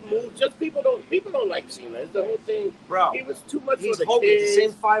actually did move. Just people don't like Cena. It's the whole thing. Bro, he was too much he's for the Hogan. kids. It's the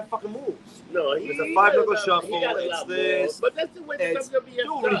same 5 fucking moves. No, it's a 5-knuckle shuffle. It's this. But that's the way the WWF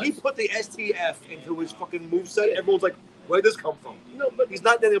dude, when he put the STF into his fucking moveset, everyone's like, "Where'd this come from?" No, but he's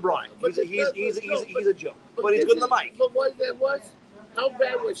not Daniel Bryan. He's a joke. But he's good in the mic. But what that was? How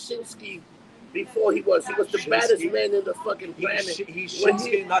bad was Shinsuke? Before he was the baddest man in the fucking planet. He's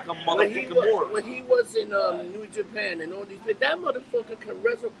Shinsuke Nakamura. When he was in New Japan and all these things, that motherfucker can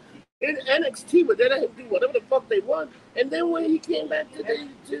wrestle in NXT, but they let him do whatever the fuck they want. And then when he came back to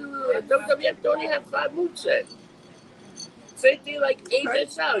WWF, they only had 5 movesets. Same thing like AJ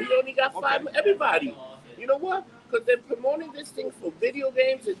Styles, he only got 5. Everybody, you know what? Because they're promoting this thing for video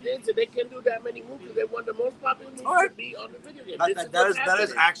games and things, and they can do that many moves because they want the most popular moves to be on the video game. That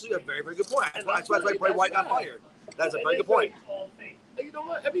is actually a very, very good point. That's why Bray Wyatt got fired. That's a very good point. You know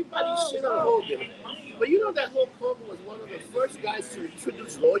what? Everybody shit on Hogan. But you know that Hulk Hogan was one of the first guys to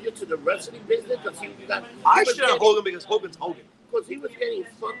introduce lawyer to the wrestling business because I shit on Hogan because Hogan's Hogan. Because he was getting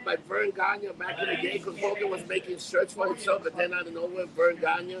fucked by Vern Gagne back in the day because Hogan was making shirts for himself, but then out of nowhere, Vern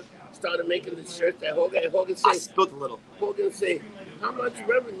Gagne started making the shirts that Hogan said. I spilled a little. Hogan said, how much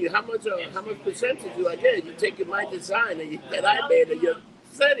revenue, how much percentage you like? Yeah, you taking my design and that I made and you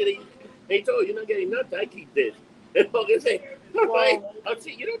said it. And he told you, you're not getting nothing, I keep this. And Hogan said, all right, I'll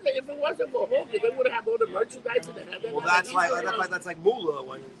see. You know, if it wasn't for Hogan, they would have all the merchandise and they had that. Well, that's like Moolah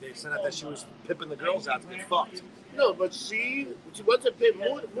when they said that she was pimping the girls out to get fucked. No, but she wasn't pimp.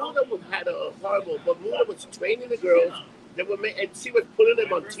 Moolah had a horrible, but Moolah was training the girls that were and she was putting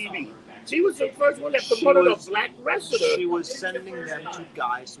them on TV. She was the first one that promoted a black wrestler. She was sending them to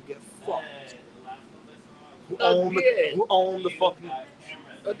guys who get fucked. Who own the fucking.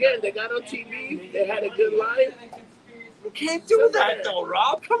 Again, they got on TV. They had a good life. You can't do that though,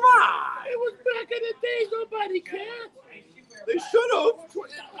 Rob. Come on. It was back in the days. Nobody cared. They should have.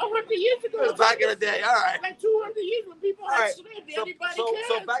 100 years ago. It was back in the day. All right. Like 200 years when people had slaves. Anybody cared.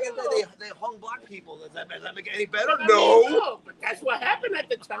 So back in the day, they hung black people. Does that make it any better? No. But that's what happened at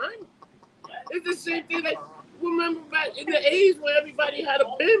the time. It's the same thing that remember back in the 80s when everybody had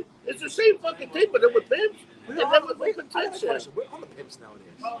a pimp. It's the same fucking thing, but they were pimps. And there was no protection. Where are the pimps nowadays?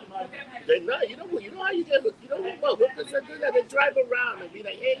 They're not. You know how you get. You know what hookers do that? They drive around and be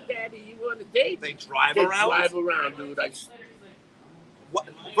like, "Hey, daddy, you want a date?" They drive around. Drive around, dude. What?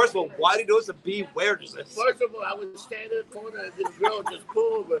 First of all, why do you do this? And B, where does this? First of all, I was standing in the corner and this girl just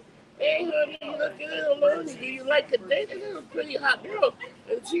pulled over. Hey, honey, you looking a little lonely. Do you like a date? This is a pretty hot girl.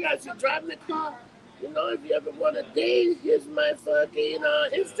 And she driving the car. You know, if you ever want a date, here's my fucking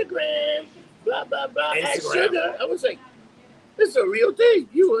Instagram. Blah, blah, blah. Add sugar. I was like, this is a real thing.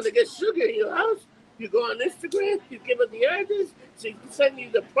 You want to get sugar in your house? You go on Instagram, you give her the address, she can send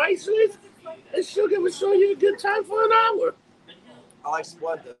you the price list, and sugar will show you a good time for an hour. I like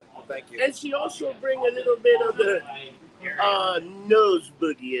Splenda. Thank you. And she also bring a little bit of the nose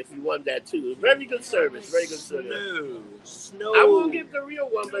boogie if you want that too. Very good service. Very good service. Snow. I won't give the real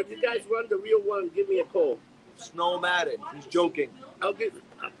one, but if you guys run the real one, give me a call. Snow Madden. He's joking.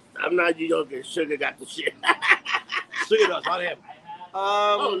 I'm not joking. Sugar got the shit. Sugar does, not him.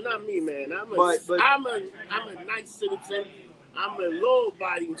 Oh, not me, man. I'm a nice citizen. I'm a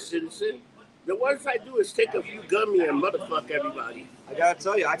law-abiding citizen. The worst I do is take a few gummy and motherfuck everybody. I gotta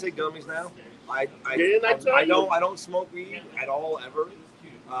tell you, I take gummies now. I don't smoke weed at all ever.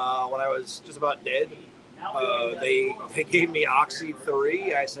 When I was just about dead, they gave me Oxy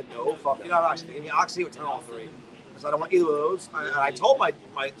 3. I said no, fuck you, not Oxy. They gave me Oxy with Tylenol 3. So I don't want either of those. I told my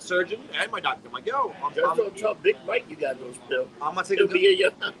surgeon and my doctor, I'm like, yo, don't tell Big Mike you got those pills. I'm not taking them.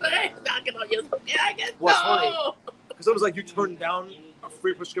 Knocking on your What's funny? Because I was like, you turned down a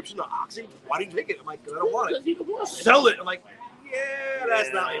free prescription to Oxy? Why didn't you take it? I'm like, because I don't want it. Sell it. I'm like, yeah,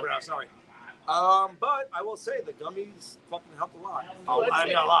 that's not me, bro. Sorry. But I will say the gummies fucking helped a lot. I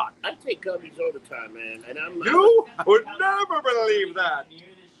mean, a lot. I take gummies all the time, man. And I would never believe that.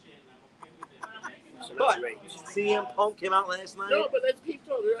 But CM Punk came out last night. No, but let's keep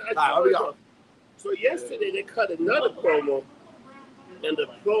talking. So yesterday they cut another promo, and the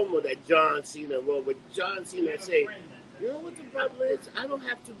promo that John Cena wrote with John Cena saying, you know what the problem is? I don't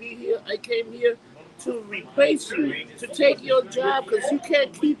have to be here. I came here to replace you, to take your job, because you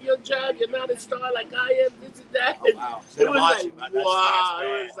can't keep your job. You're not a star like I am, this and that. Oh, wow. It was like, wow.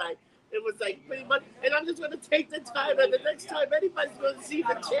 It was like pretty much, and I'm just going to take the time, and the next time anybody's going to see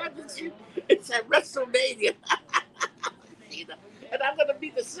the championship, it's at WrestleMania. And I'm going to be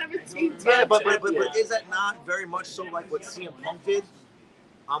the 17th time. Yeah, but is that not very much so like what CM Punk did?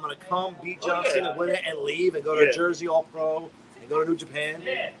 I'm going to come, beat John Cena, win it, and leave, and go to Jersey All-Pro, and go to New Japan,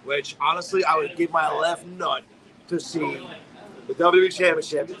 which, honestly, I would give my left nut to see the WWE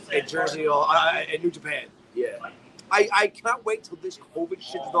Championship in Jersey in New Japan. Yeah. I cannot wait till this COVID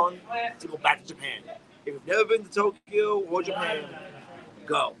shit's done to go back to Japan. If you've never been to Tokyo or Japan,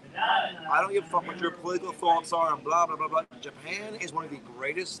 go. I don't give a fuck what your political thoughts are and blah, blah, blah, blah. Japan is one of the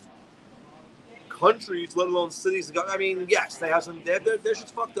greatest countries, let alone cities to go. I mean, yes, they have some, their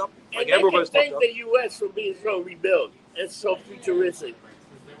shit's fucked up. Like and everybody's fucked up. Thank the U.S. for being so rebuilt and so futuristic.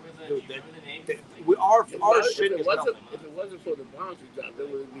 Dude, our shit is If it wasn't for the bombs we dropped, there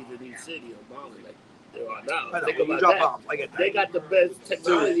wouldn't be the new city of bombs like there are now. I know, Think you about drop that. bombs. I get that. They got the best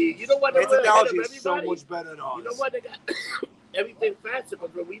technology. You know what? Their technology is so much better than ours. You know what? They got everything faster,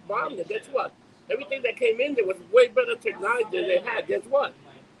 but when we bombed it, guess what? Everything that came in there was way better technology than they had. Guess what?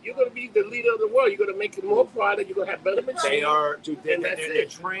 You're going to be the leader of the world. You're going to make more product. You're going to have better machines. They are, dude. Their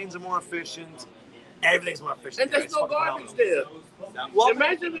trains are more efficient. Everything's more efficient. And there's no garbage there. Well,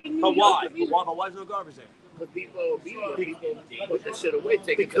 imagine in New but why? York. But why is no garbage there? But people put that shit away.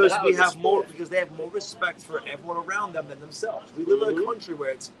 Because we have more. Because they have more respect for everyone around them than themselves. We live in a country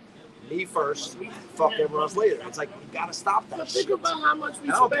where it's me first, fuck everyone else later. It's like you gotta stop that. But think about how much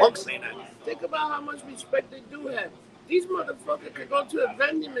respect. I don't punk saying that. Think about how much respect they do have. These motherfuckers could go to a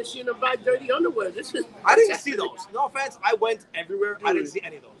vending machine and buy dirty underwear. I didn't see those. No offense. I went everywhere. Dude, I didn't see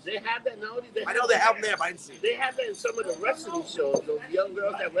any of those. They have that now. I know they have them there, but I didn't see it. They have that in some of the wrestling shows. Those young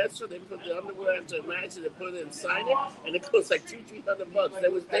girls that wrestle, they put the underwear into a match and they put it and sign it, and it costs like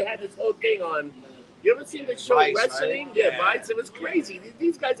 $200-$300. They had this whole thing on. You ever seen the show Vice, Wrestling? Right? Yeah, Vice. It was crazy.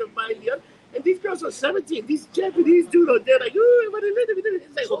 These guys are buying the other. And these girls are 17. These Japanese dudes, they're like, ooh, what is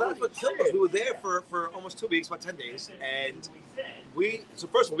it? Like, so that's what killed us. We were there for almost 2 weeks, about 10 days. And so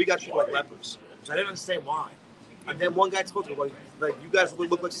first of all, we got treated like lepers. So I didn't understand why. And then one guy told me, like you guys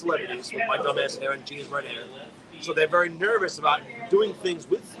look like celebrities with my dumb ass hair and jeans right here. So they're very nervous about doing things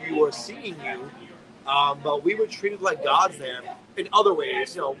with you or seeing you. But we were treated like gods there in other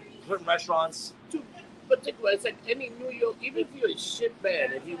ways, certain restaurants. But think about it, it's like any New York, even if you're a shit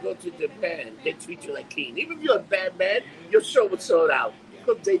band, if you go to Japan, they treat you like king. Even if you're a bad band, your show was sold out.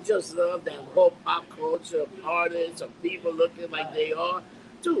 Because they just love that whole pop culture of artists, of people looking like they are.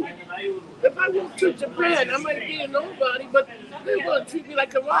 Dude, if I went to Japan, I might be a nobody, but they're going to treat me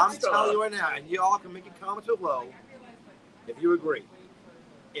like a rock star. I'm telling you right now, and you all can make a comment below if you agree.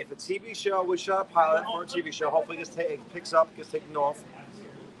 If a TV show would shot a pilot for a TV show, hopefully it picks up, gets taken off.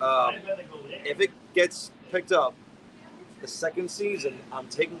 If it gets picked up, the second season, I'm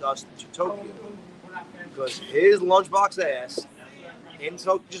taking us to Tokyo because his lunchbox ass in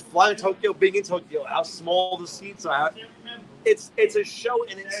Tokyo, just flying to Tokyo, being in Tokyo, how small the seats are. It's a show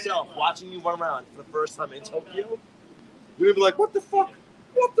in itself. Watching you run around for the first time in Tokyo, you're gonna be like, "What the fuck?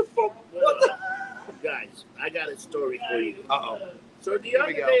 What the fuck? What the?" Guys, I got a story for you. Uh-oh. So the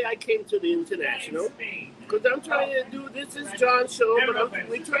other day I came to the International Because I'm trying to do, this is John's show, but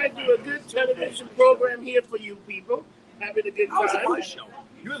we try to do a good television program here for you people. Having a good How was it my time. show?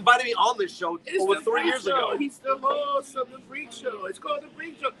 You invited me on this show It's over the 3 Freak years Show. ago. He's the host of the Freak Show. It's called the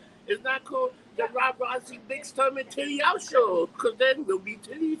Freak Show. It's not called the Rob Rossi Big Stomach Titty Out Show. Because then there'll be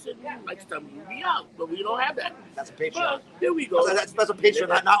titties and my stomach will be out. But we don't have that. That's a Patreon. But here we go. That's a Patreon,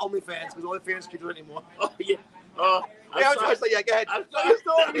 not OnlyFans, because OnlyFans can't do it anymore. Oh, yeah. Yeah, I'm trying to say, yeah, go ahead. I'm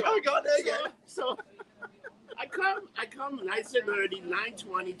Go there, So I come nice and early,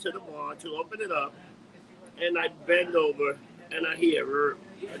 9:20 to the bar to open it up, and I bend over and I hear,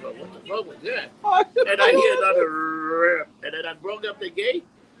 I go, what the fuck was that? And I hear another rip, and then I broke up the gate,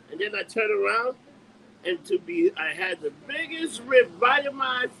 and then I turn around, and I had the biggest rip right in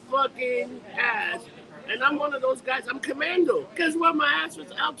my fucking ass. And I'm one of those guys, I'm commando. Guess what? My ass was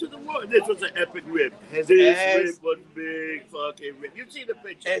out to the wall. This was an epic rip. His This ass- rip was big fucking rip. You see the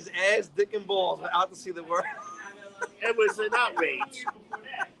picture. His ass, dick, and balls were out to see the world. It was an outrage.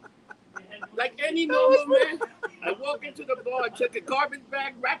 Like any normal man, I walk into the bar, took a garbage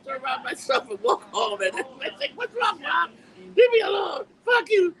bag, wrapped it around myself, and walk home. And I say, what's wrong, Rob? Leave me alone. Fuck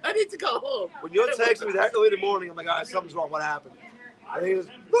you. I need to go home. When you're texting me that early in the morning, I'm like, all right, something's wrong. What happened? And he goes,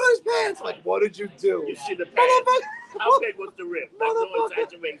 put his pants. I'm like, what did you do? You see the pants. How big was the rip? That's no Motherfucker.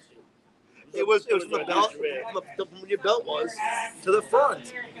 exaggeration. It was from the belt, from your belt was to the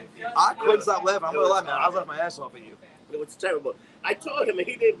front. I couldn't stop laughing. I'm gonna lie, man. I was laughing my ass off at you. It was terrible. I told him, and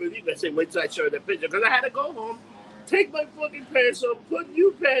he didn't believe it. I said, wait till I show you the picture. Because I had to go home, take my fucking pants off, put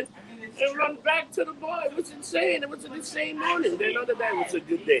new pants, and run back to the bar. It was insane. It was an insane morning. Then other day was a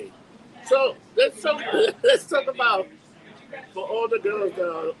good day. So let's talk about, for all the girls that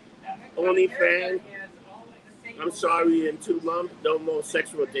are OnlyFans, I'm sorry, in 2 months, no more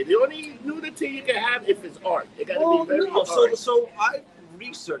sexual things. The only nudity you can have if it's art. It got to be very art. So I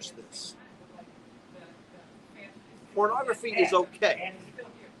researched this. Pornography is okay,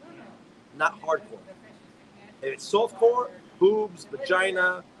 not hardcore. If it's softcore, boobs,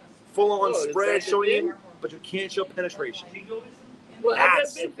 vagina, full-on Oh, is spread that the showing thing? you, but you can't show penetration. Well, have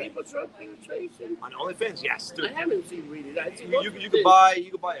That's there been the thing. people show penetration? On OnlyFans, yes, I dude. haven't seen really that. You could buy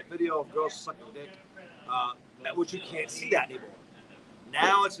a video of girls sucking dick, which you can't see that anymore.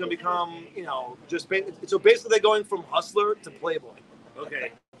 Now it's gonna become, so basically they're going from hustler to Playboy.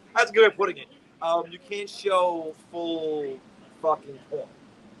 Okay. That's a good way of putting it. You can't show full fucking porn.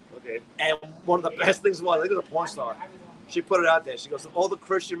 Okay. And one of the best things was, I think it was a porn star. She put it out there. She goes, all the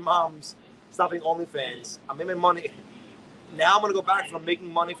Christian moms stopping OnlyFans. I'm making money. Now I'm going to go back from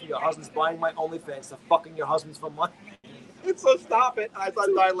making money from your husband's buying my OnlyFans to fucking your husband's for money. So stop it. I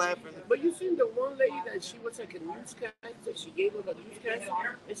started dying laughing. But you seen the one lady that she was like a newscast, that she gave up a newscast,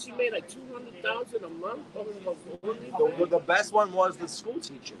 and she made like $200,000 a month over The best one was the school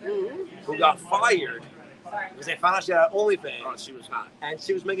teacher Mm-hmm. who got fired because they found out she had OnlyFans. Oh, she was hot. And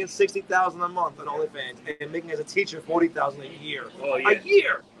she was making $60,000 a month on OnlyFans and making as a teacher $40,000 a year. Oh, yeah. A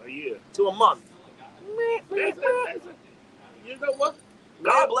year A year. to a month. You know what?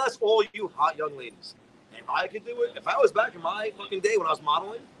 God bless all you hot young ladies. If I could do it, if I was back in my fucking day when I was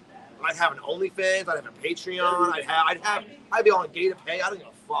modeling, I'd have an OnlyFans, I'd have a Patreon, I'd be on gay to pay. I don't give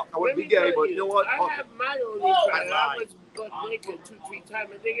a fuck. I wouldn't be gay, but you know what? I Fuck have it. my Oh, OnlyFans. I I was butt naked 2-3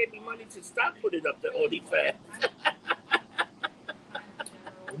 times, and they gave me money to stop putting up the OnlyFans.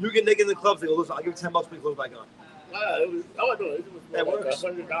 When you get naked in the clubs, they go, listen, I'll give you $10 for you close back on. It was It more like works.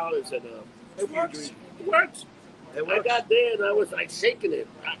 $100 and It works. It works. It I works. got there and I was like shaking it.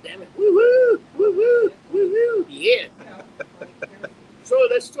 God damn it. Woo woo, woo woo, woo woo. Yeah. So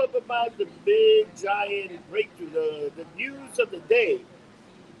let's talk about the big giant breakthrough, the news of the day.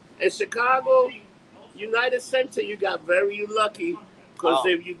 In Chicago, United Center, you got very lucky because Oh.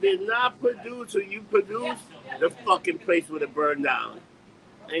 if you did not produce or you produced, the fucking place would have burned down.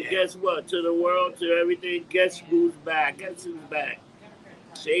 And guess what? To the world, to everything, guess who's back? Guess who's back?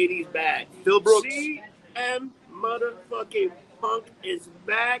 Shady's back. Phil Brooks. CM motherfucking Punk is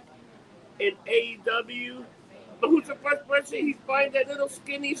back in AEW. But who's the first person he find that little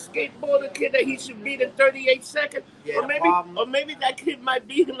skinny skateboarder kid that he should beat in 38 seconds? Yeah, or maybe that kid might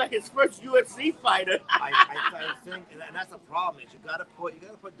beat him like his first UFC fighter. I think, and that's the problem. Is you gotta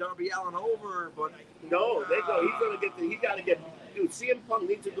put Darby Allin over, but No, they go. He gotta get. Dude, CM Punk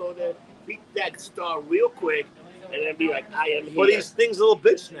needs to go there, beat that star real quick, and then be like, I am here. But he's things a little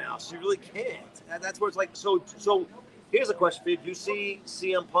bitch now, so you really can't. And that's where it's like, so here's a question for you. Do you see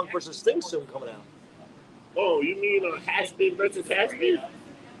CM Punk versus Sting soon coming out? Oh, you mean Hashbin versus Hashbin?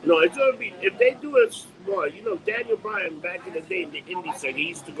 No, it's gonna be if they do it. Well, Daniel Bryan back in the day in the indie circuit, he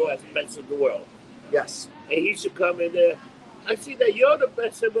used to go as best of the world, Yes. and he should come in there I see that you're the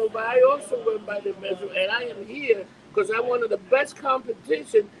best ever, but I also went by the best, and I am here because I wanted the best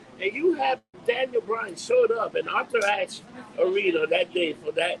competition, and you have Daniel Bryan showed up in Arthur Ashe Arena that day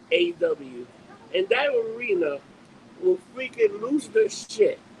for that AEW, and that arena will freaking lose their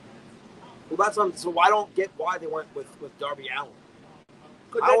shit. Well, that's so I don't get why they went with Darby Allin.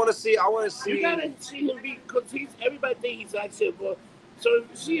 I want to see. You gotta see him be because everybody thinks he's like shit. But so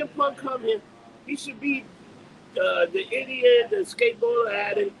if CM Punk come in, he should be the idiot, the skateboarder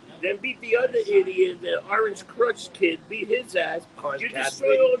Adam, then beat the other idiot, the Orange Crush kid, beat his ass. You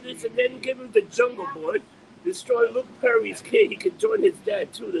destroy all this and then give him the Jungle Boy. Destroy Luke Perry's kid. He can join his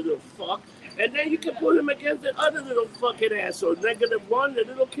dad too, the little fuck. And then you can put him against the other little fucking asshole. -1, the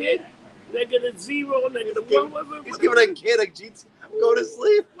little kid. -0, -1. Whatever. He's giving a kid a GT. Go to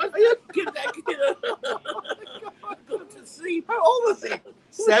sleep. Give that kid go to sleep. How old is he?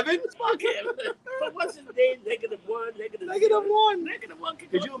 7? Fuck him. But what's his name? -1, -1. -1.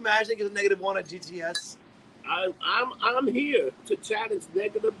 Could you imagine getting -1 at GTS? I'm here to challenge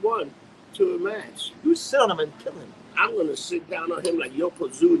 -1 to a match. You sit on him and kill him. I'm gonna sit down on him like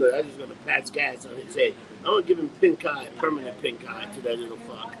Yokozuna. I'm just gonna pass gas on his head. I'm gonna give him pink eye, permanent pink eye to that little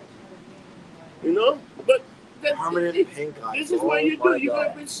fuck. You know? But permanent pink eye. This is what you do. You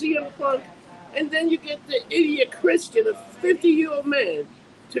go with CM Punk, and then you get the idiot Christian, a 50-year-old man,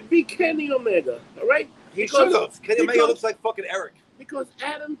 to beat Kenny Omega. All right? He should have. Kenny Omega looks like fucking Eric. Because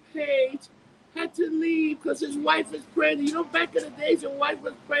Adam Page had to leave because his wife is pregnant. You know, back in the days, your wife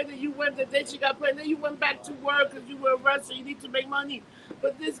was pregnant. You went the day she got pregnant. Then you went back to work because you were a wrestler. You need to make money.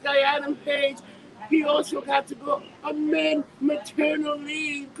 But this guy, Adam Page, he also got to go on maternal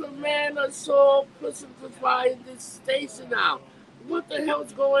leave because men are so pussified in this station now. What the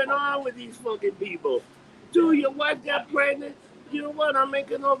hell's going on with these fucking people? Dude, your wife got pregnant. You know what? I'm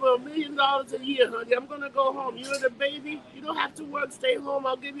making over $1 million a year, honey. I'm going to go home. You're the baby. You don't have to work. Stay home.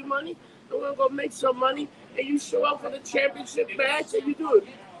 I'll give you money. I'm going to go make some money. And you show up for the championship match and you do it.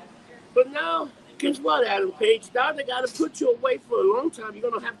 But now, guess what, Adam Page? Now they got to put you away for a long time. You're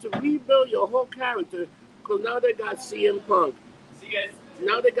going to have to rebuild your whole character because now they got CM Punk. See you guys.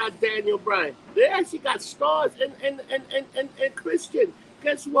 Now they got Daniel Bryan. They actually got stars and Christian.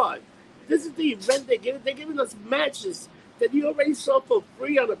 Guess what? This is the event they're giving. They're giving us matches that you already saw for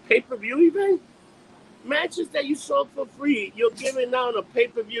free on a pay-per-view event. Matches that you saw for free, you're giving now on a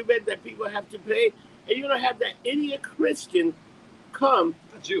pay-per-view event that people have to pay. And you're going to have that idiot Christian come.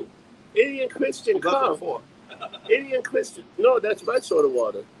 That's you. Idiot Christian come. Idiot Christian. No, that's my soda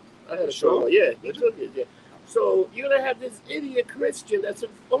water. I had a soda water. Yeah, you took it. Yeah. So you're going to have this idiot Christian that's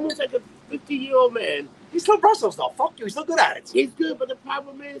almost like a 50-year-old man. He's still wrestling stuff. Fuck you. He's still good at it. He's good, but the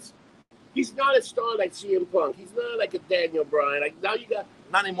problem is he's not a star like CM Punk. He's not like a Daniel Bryan. Like now you got.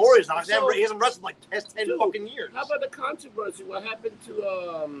 Not anymore. He's not. He hasn't wrestled like 10 fucking years. How about the controversy? What happened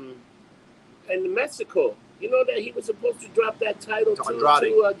to in Mexico? You know that he was supposed to drop that title to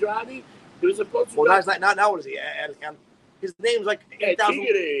Andrade. He was supposed to. Well, that's like now. What is he? His name's like 8,000.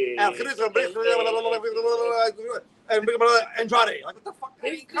 Andrade. Like what the fuck?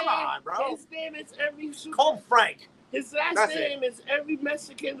 Come on, bro. His name is every. Call him Frank. His last name is every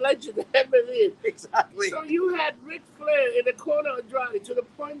Mexican legend ever lived. Exactly. So you had Ric Flair in the corner of Andrade to the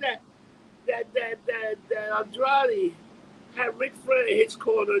point that Andrade had Ric Flair in his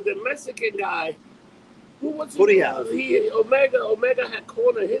corner, the Mexican guy. Who was what do you have? Omega had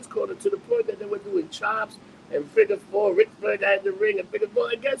corner his corner to the point that they were doing chops and figure four. Ric Flair had the ring and figure four.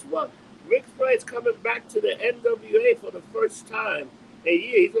 And guess what? Ric Flair is coming back to the NWA for the first time. And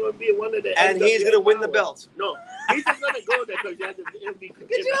yeah, he's going to be one of the. And NWA he's going to win the belt. No, he's just going to go there because you have to be.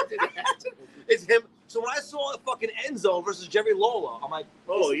 It's him. So when I saw fucking Enzo versus Jerry Lawler, I'm like,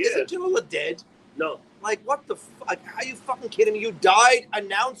 oh yeah, isn't Jerry Lawler dead? No. Like what the fuck? Are you fucking kidding me? You died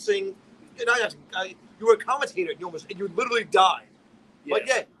announcing. You were a commentator. You literally died. Yeah. But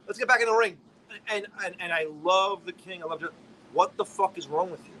yeah, let's get back in the ring. And I love the King. I love it. What the fuck is wrong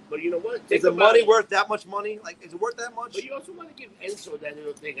with you? But you know what? Is the money worth that much money? Like, is it worth that much? But you also want to give Enzo that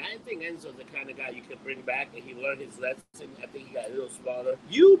little thing. I think Enzo's the kind of guy you can bring back and he learned his lesson. I think he got a little smaller.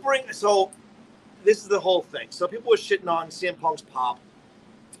 This is the whole thing. So people were shitting on CM Punk's pop.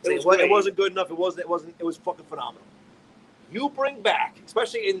 It wasn't good enough. It was fucking phenomenal. You bring back,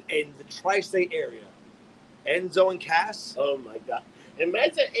 especially in the tri-state area, Enzo and Cass. Oh my God.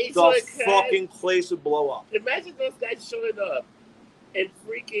 Imagine Enzo and Cass. The fucking place would blow up. Imagine those guys showing up in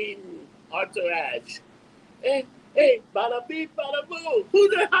freaking Arthur Ashe. Hey, bada beep, bada boo. Who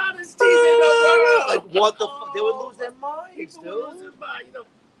the hottest team in the world? Like what the fuck? They would lose their minds, People would lose their mind, you know.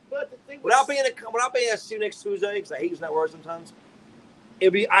 But the thing without being a see you next Tuesday, because I hate using that word sometimes.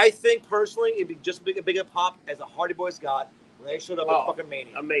 I think personally, it'd be just a bigger pop as the Hardy Boys got When they showed up Oh, at fucking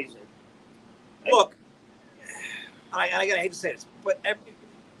Mania. Amazing. Look, and I hate to say this, but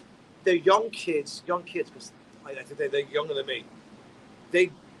they're young kids, because I think they're younger than me.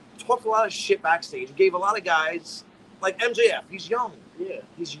 They talked a lot of shit backstage. Gave a lot of guys, like MJF, he's young. Yeah.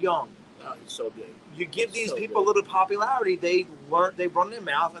 He's young. Oh, he's so good. You give these So people good. a little popularity, they run their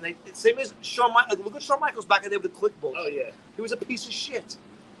mouth, and same as Shawn Michaels. Look at Shawn Michaels back in the day with the click bullshit. Oh, yeah. He was a piece of shit.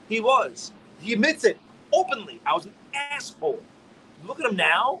 He was. He admits it openly. I was an asshole. Look at him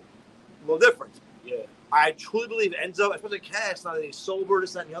now, a little different. Yeah. I truly believe Enzo, especially Cass, now that he's sober,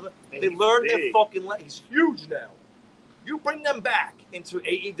 this, that, and the other, And they he's learned their big. fucking lesson. He's huge now. You bring them back into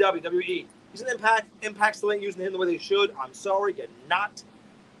AEW, WWE. He's an Impact. Impact still ain't using him the way they should. I'm sorry, you're not.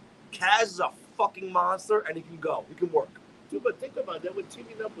 Kaz is a fucking monster, and he can go. He can work. Dude, but think about that. We're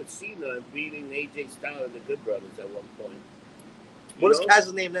teaming up with Cena and beating AJ Styles and the Good Brothers at one point. What is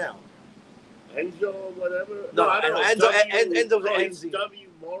Kaz's name now? Enzo or whatever? No, I don't know. Enzo's it's NZ. W.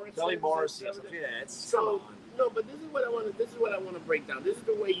 Morrison. Dolly Morris. or something. Yeah, it's So no, but this is what I want to. This is what I want to break down. This is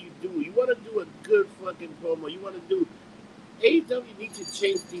the way you do. You want to do a good fucking promo. You want to do. AEW needs to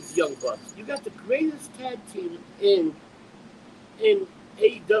change these young bucks. You got the greatest tag team in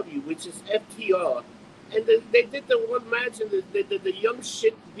AEW, which is FTR, and they did the one match, and the young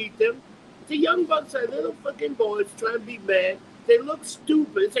shit beat them. The young bucks are little fucking boys trying to be mad. They look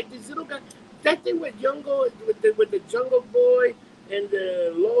stupid. It's like these little guys. That thing with with the Jungle Boy and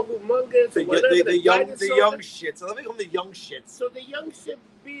the Law Humongous, the young shits. So let me call them the young shits. So the young shit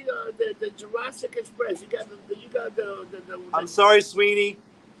beat the Jurassic Express. You got the I'm sorry, Sweeney.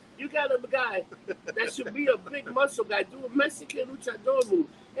 You got a guy that should be a big muscle guy, do a Mexican luchador move.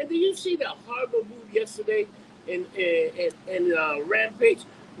 And did you see that horrible move yesterday in Rampage,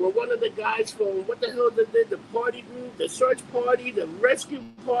 where one of the guys from what the hell they did, the party group, the search party, the rescue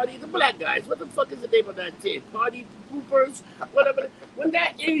party, the black guys, what the fuck is the name of that team? Party poopers, whatever. When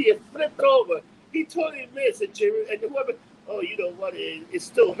that idiot flipped over, he totally missed it, Jimmy, and whoever. Oh, you know what? It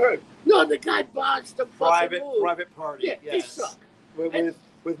still hurt. No, the guy botched the fucking move. Private party. Yeah, yes. they suck.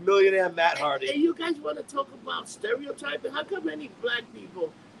 With millionaire Matt Hardy. And you guys want to talk about stereotyping? How come any black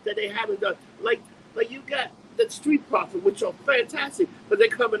people that they haven't done? Like you got the Street Profit, which are fantastic, but they're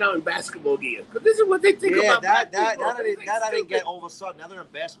coming out in basketball gear. Because this is what they think about black people. I didn't get all of a sudden. Now they're in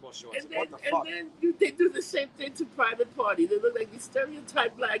basketball shorts. And then, what the fuck? And then they do the same thing to Private Party. They look like these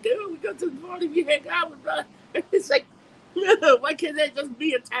stereotype black guys. Oh, we go to the party, we hang out with black. It's like, why can't they just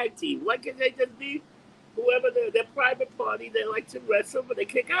be a tag team? Why can't they just be whoever their private party? They like to wrestle, but they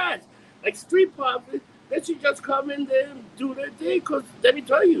kick ass. Like Street Profit, they should just come in there and do their thing. Because let me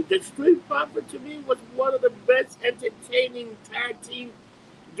tell you, the Street Profit to me was one of the best entertaining tag team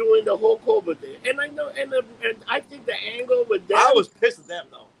during the whole COVID thing. And I know, and I think the angle with them. I was pissed at them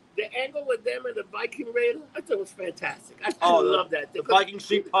though. The angle with them and the Viking Raider, I thought it was fantastic. I love that. The Viking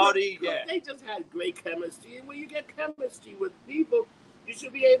Street Party, yeah. They just had great chemistry. And when you get chemistry with people, you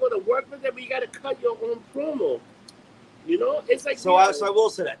should be able to work with them, but you got to cut your own promo. You know? It's like... So I will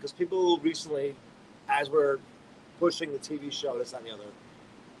say that, because people recently, as we're pushing the TV show, this, that, and the other,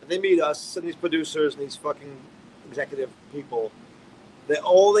 they meet us, and these producers, and these fucking executive people,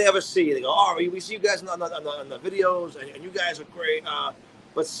 all they ever see, they go, oh, we see you guys on the videos, and you guys are great,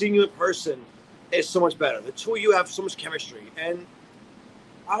 but seeing you in person is so much better. The two of you have so much chemistry, and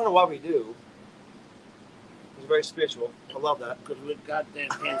I don't know why we do. It's very spiritual. I love that. Because we're goddamn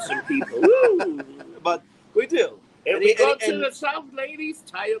handsome people. Woo! But we do. And we go to the South, ladies,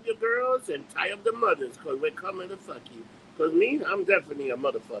 tie up your girls and tie up the mothers, because we're coming to fuck you. Because me, I'm definitely a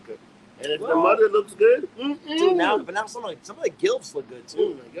motherfucker. And if the mother looks good, dude, now some of the gilfs look good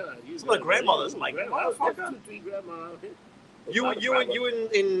too. Oh my god! Some of the grandmothers, like, motherfucker. 2-3 grandma. You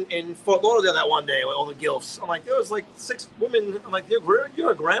in Fort Lauderdale that one day with all the gilfs. I'm like, there was like 6 women. I'm like, you're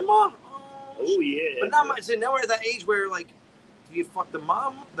a grandma? Oh yeah. But now we're at that age where, like, do you fuck the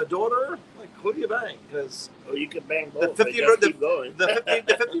mom, the daughter? Like, who do you bang? Because you can bang both. The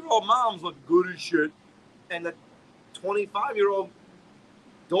 50-year-old moms look good as shit, and the 25-year-old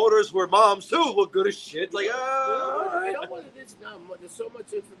daughters who are moms too look good as shit. Like, you know what it is now? There's so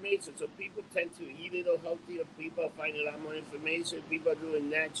much information, so people tend to eat a little healthier. People are finding out more information. People are doing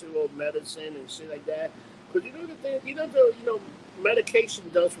natural medicine and shit like that. Because you know the thing, medication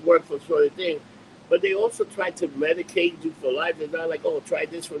does work for sort of thing, but they also try to medicate you for life. They're not like, oh, try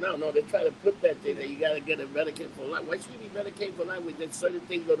this for now. No, they try to put that thing that you got to get a medicate for life. Why should you be medicated for life when there's certain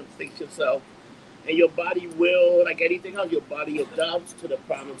things going to fix yourself? And your body will, like anything else, your body adapts to the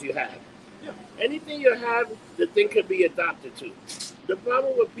problems you have. Yeah. Anything you have, the thing can be adapted to. The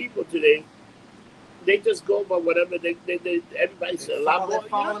problem with people today, they just go by whatever everybody says. A lot more.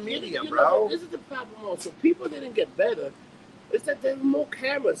 Follow the media, bro. This is the problem also. People didn't get better. It's that there are more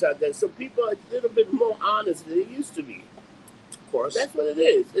cameras out there, so people are a little bit more honest than they used to be. Of course. That's what it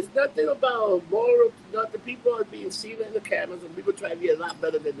is. It's nothing about moral. Nothing. People are being seen in the cameras, and people try to be a lot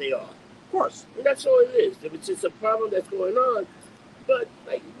better than they are. Of course. And that's all it is. It's just a problem that's going on. But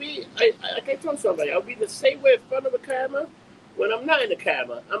like me, I can tell somebody, I'll be the same way in front of a camera. When I'm not in the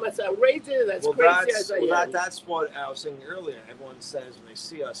camera, I'm as outrageous, as crazy as I am. That's what I was saying earlier. Everyone says when they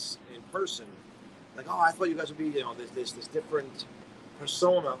see us in person, like, "Oh, I thought you guys would be, this different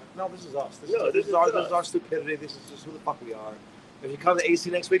persona." No, this is us. This is our stupidity. This is just who the fuck we are. If you come to AC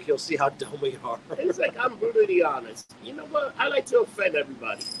next week, you'll see how dumb we are. It's like I'm brutally honest. You know what? I like to offend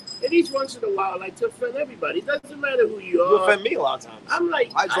everybody. And each once in a while, I like to offend everybody. It doesn't matter who you are. You offend me a lot of times. I'm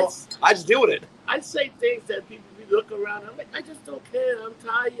like, I just deal with it. I say things that people look around. I'm like, I just don't care. I'm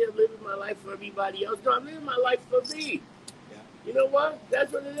tired of living my life for everybody else. No, I'm living my life for me. Yeah. You know what?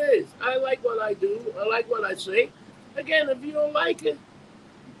 That's what it is. I like what I do. I like what I say. Again, if you don't like it,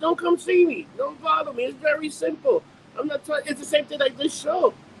 don't come see me. Don't bother me. It's very simple. I'm not. It's the same thing like this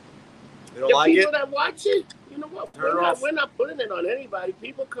show. You don't like it? The people that watch it, you know what? We're not putting it on anybody.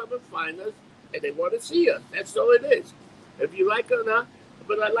 People come and find us, and they want to see us. That's all it is. If you like it or not.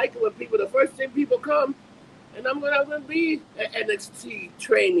 But I like it when the first thing people come, and I'm not going to be an NXT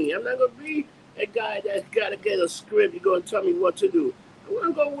trainee. I'm not going to be a guy that's got to get a script. You're going to tell me what to do. I'm going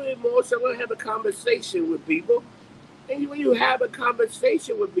to go with more, so I'm going to have a conversation with people. And when you have a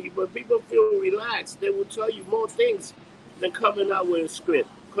conversation with people, people feel relaxed. They will tell you more things than coming out with a script.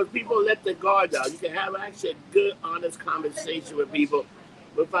 Because people let their guard down. You can have actually a good, honest conversation with people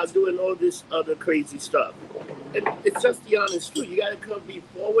without doing all this other crazy stuff. And it's just the honest truth. You got to come be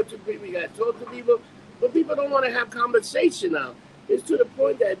forward to people. You got to talk to people. But people don't want to have conversation now. It's to the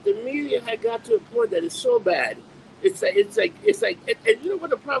point that the media had got to a point that it's so bad. It's like, and you know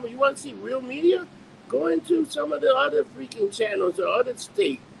what the problem? You want to see real media? Go into some of the other freaking channels or other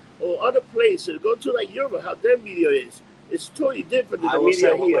state or other places. Go to like Europe, how their media is. It's totally different than the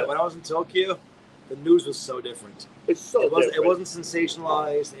media here. When I was in Tokyo, the news was so different. It's so different. It wasn't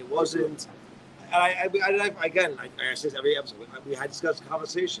sensationalized. It wasn't. I say this every episode. We had discussed a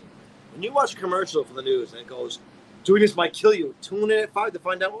conversation. When you watch a commercial for the news and it goes, "Doing this might kill you," tune in at 5 to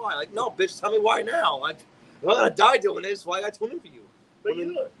find out why. Like, no, bitch, tell me why now. Like, I'm not gonna die doing this. Why I tune in for you? But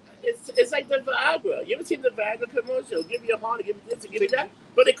it's like the Viagra. You ever seen the Viagra commercial? Give me a heart, give me this, give me that.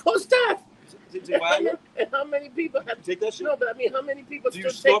 But it costs that. And how many people have take that shit? No, but I mean, how many people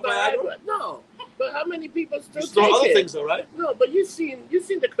still take Viagra? No, but how many people still take other it? Things, though, right? No, but you seen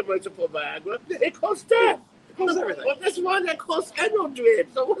the commercial for Viagra? It costs that. It costs everything. Well, that's one that costs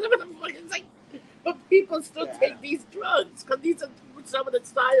Enodrip. So whatever the fuck, it's like, but people still take these drugs because these are some of the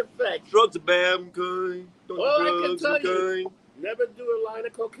side effects. Drugs are bad, okay. I can tell you. Never do a line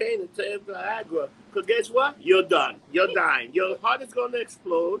of cocaine and take Viagra. Because guess what? You're done. You're dying. Your heart is going to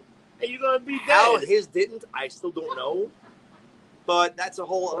explode, and you're going to be dead. How his didn't, I still don't know. But that's a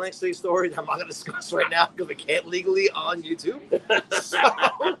whole NXT story that I'm not going to discuss right now because we can't legally on YouTube.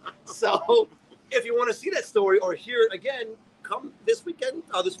 So if you want to see that story or hear it again, come this week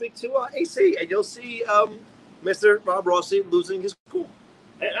to AC, and you'll see Mr. Rob Rossi losing his cool.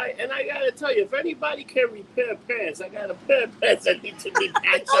 And I gotta tell you, if anybody can repair pants, I got a pair of pants that need to be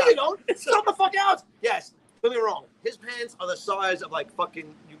patched up. You don't. Stop the fuck out. Yes, don't get me wrong. His pants are the size of like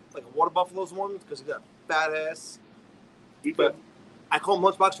a water buffalo's one because he's got a fat ass. But I call him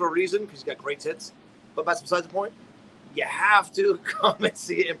Lunchbox for a reason because he's got great tits. But that's besides the point. You have to come and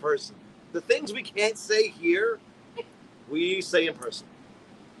see it in person. The things we can't say here, we say in person.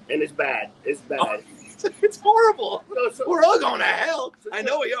 And it's bad. It's bad. Oh. It's horrible. No, we're all going to hell. I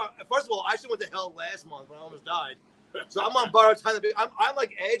know we are. First of all, I actually went to hell last month when I almost died. So I'm on borrowed time. I'm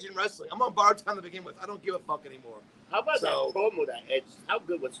like Edge in wrestling. I'm on borrowed time to begin with. I don't give a fuck anymore. How about that promo that Edge? How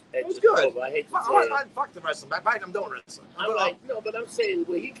good was Edge? It was good. Promo? I hate to say it. Fuck the wrestling. I'm doing wrestling. But I'm saying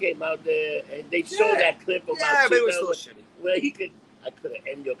when he came out there and they showed that clip about but it was still shitty. Well, I could have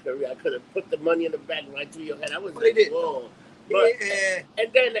ended your career. I could have put the money in the bag right through your head. I was but like, they did. Whoa. But,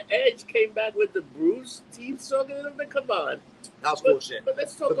 and then Edge came back with the Bruce team song a little bit. Come on, that was cool shit. But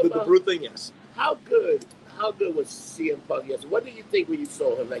let's talk about the Bruce thing. Yes. How good was CM Punk yesterday? What did you think when you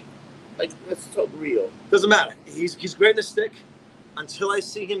saw him? Like let's talk real. Doesn't matter. He's great in the stick until I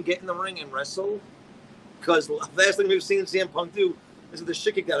see him get in the ring and wrestle. Because the last thing we've seen CM Punk do is the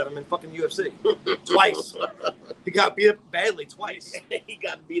shit kicked out of him in fucking UFC twice. He got beat up badly twice. He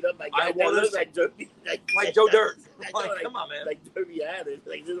got beat up like Joe Dirt. Like, come on, man. Like Derby Allin.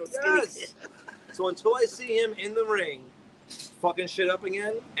 Like little yes. So until I see him in the ring, fucking shit up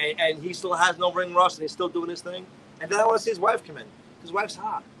again, and he still has no ring rust, and he's still doing his thing, and then I want to see his wife come in. His wife's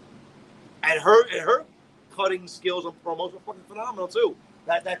hot. And her cutting skills on promos were fucking phenomenal too.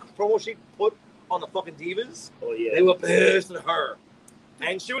 That promo she put on the fucking Divas, Oh yeah. they were pissed at her,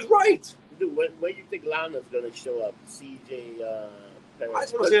 and she was right. Dude, when you think Lana's gonna show up? CJ. Perez. I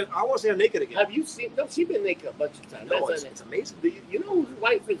just want to see her naked again. Have you seen? No, she's been naked a bunch of times. No, That's it's amazing. You know whose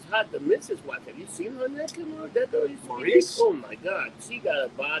wife is hot? The Mrs. wife. Have you seen her naked? That girl used to be Maurice? naked. Oh my God, she got a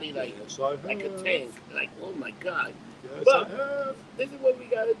body like a tank. Like, oh my God. But this is what we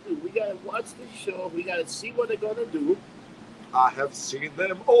gotta do. We gotta watch the show. We gotta see what they're gonna do. I have seen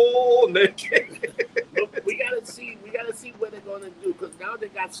them all naked. Look, we gotta see what they're gonna do because now they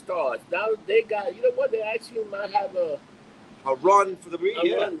got stars. Now they got. You know what? They actually might have a run for the week.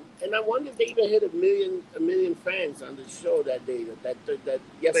 Yeah. run. And I wonder if they even hit a million fans on the show that day. That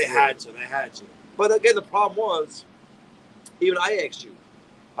yesterday. They had to. But again, the problem was, even I asked you,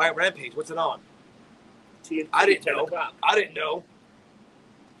 all right, Rampage, what's it on? TNT, I didn't 10 know. o'clock. I didn't know.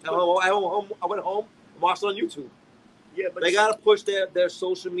 I went home and watched it on YouTube. Yeah, but They gotta push their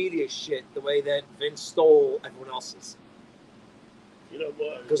social media shit the way that Vince stole everyone else's. You know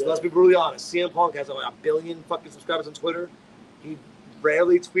what? Because let's be brutally honest, CM Punk has like 1 billion fucking subscribers on Twitter. He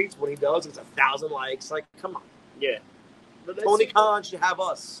rarely tweets. When he does, it's 1,000 likes. Like, come on. Yeah. But let's Tony see. Khan should have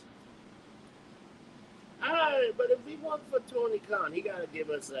us. All right, but if we want for Tony Khan, he gotta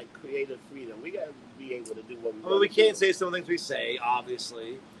give us like creative freedom. We gotta be able to do what we. I mean, we can't say some things we say,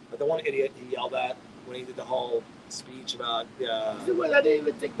 obviously. But the one idiot he yelled at when he did the whole speech about. Well, I didn't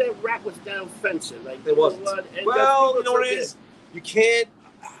even think that rap was that offensive. Like, It wasn't. Well, you know what it is? You can't.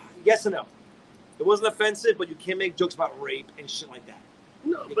 Yes and no. It wasn't offensive, but you can't make jokes about rape and shit like that.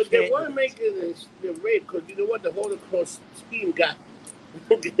 No, You but they can't want do to make it the rape because you know what? The Holocaust scheme got.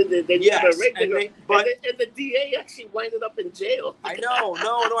 they Yes, rape and the girl. And the DA actually winded up in jail. I know,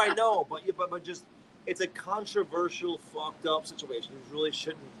 I know, but just it's a controversial, fucked up situation. You really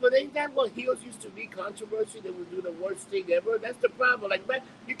shouldn't. But ain't that what heels used to be? Controversy. They would do the worst thing ever. That's the problem. Like, man,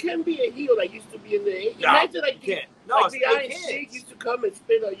 you can't be a heel like used to be in the. No, imagine like you can't. No, like the you Iron can't. Sheik used to come and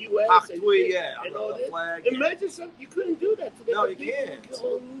spin a U.S. and all this. Flag, Imagine something you couldn't do that today. No, But you people can't. would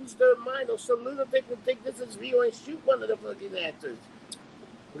all lose their mind or some little thing would think this is real and shoot one of the fucking actors.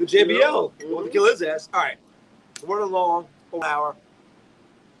 Look at JBL. You know? You want to kill his ass. All right. We're along over an hour.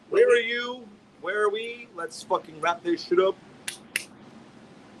 Where are you? Where are we? Let's fucking wrap this shit up.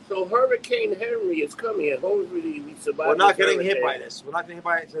 So Hurricane Henry is coming, and hopefully we survive. We're not this getting hit hurricane. by this. We're not getting hit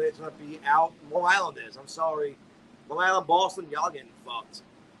by it today. It's going to be out. Long Island is. I'm sorry. Long Island, Boston, y'all getting fucked.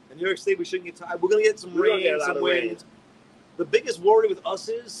 In New York State, we shouldn't get tired. We're going to get some We're gonna get rain, a lot some of wind. rain. The biggest worry with us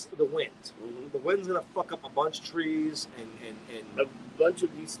is the wind. Mm-hmm. The wind's going to fuck up a bunch of trees and A bunch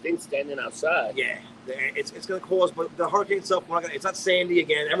of these things standing outside. yeah, it's going to cause. But the hurricane stuff, we're not gonna, it's not Sandy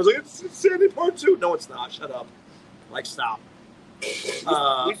again. Everyone's like, it's Sandy part 2. No, it's not. Shut up. Like, stop. We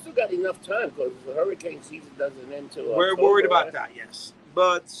still got enough time because the hurricane season doesn't end till We're October, worried about right? that, yes.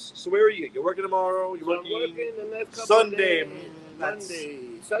 But so where are you? You're working tomorrow. You're So I'm working. working the next couple Sunday, of days.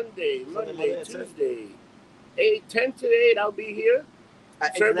 that's- Sunday, Monday, that's it. Tuesday. 10 to 8, I'll be here.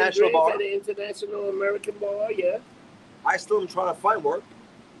 At Serving International drinks Bar. at the International American Bar, yeah. I still am trying to find work.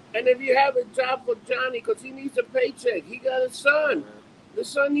 And if you have a job for Johnny, because he needs a paycheck, he got a son. The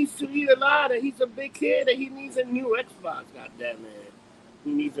son needs to eat a lot, and he's a big kid, and he needs a new Xbox. God damn it.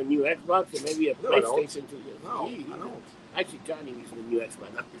 He needs a new Xbox and maybe a No, I don't. PlayStation 2. No, I don't. Actually, Johnny needs a new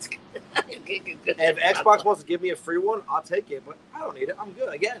Xbox. I'm just kidding. And if Xbox wants to give me a free one, I'll take it. But I don't need it. I'm good.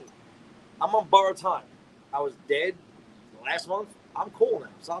 Again, I'm on borrowed time. I was dead last month. I'm cool now.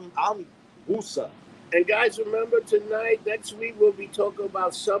 So I'm Wusa. And guys, remember tonight, next week, we'll be talking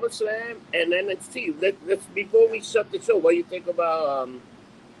about SummerSlam and NXT. Let's before we shut the show, what do you think about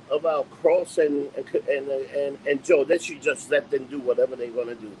Cross and Joe? They should just let them do whatever they're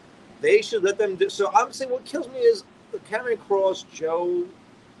gonna do. They should let them do. So I'm saying what kills me is the Cameron Cross Joe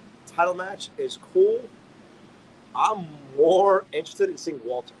title match is cool. I'm more interested in seeing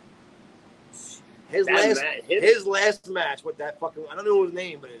Walter. His last match with that fucking, I don't know his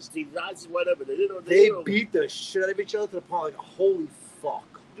name, but it's Steve Dodds, whatever. they beat the shit out of each other to the point like, holy fuck.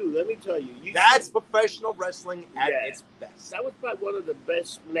 Dude, let me tell you. That's professional wrestling at its best. That was probably one of the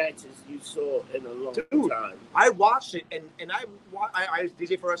best matches you saw in a long time. I watched it, and I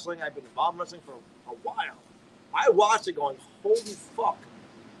DJ for wrestling. I've been involved in wrestling for a while. I watched it going, holy fuck.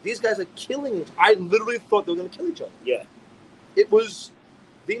 These guys are killing each other. I literally thought they were going to kill each other. Yeah. It was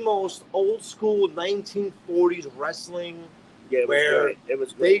the most old school 1940s wrestling. Yeah, it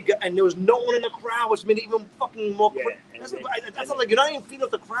was great. And there was no one in the crowd, which made it even fucking more. Yeah, That's not like you're not even feeding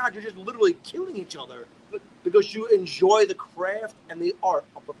off the crowd. You're just literally killing each other. But because you enjoy the craft and the art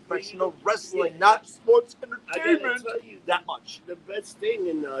of professional wrestling, not sports I gotta entertainment tell you, that much. the best thing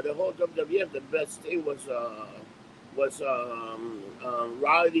in the whole WWF, the best thing was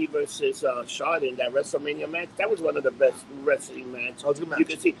Roddy versus Shawn in that WrestleMania match. That was one of the best wrestling matches. That was a good match. You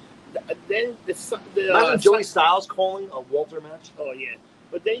can see. Then Imagine Joey Styles calling a Walter match. Oh yeah,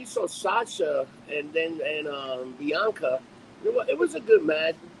 but then you saw Sasha and Bianca. It was a good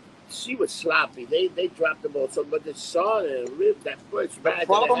match. She was sloppy. They dropped the ball. So, but the Shawn and Rip, that first match. The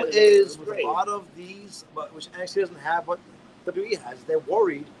problem is with a lot of these, which NXT doesn't have, but WWE has. They're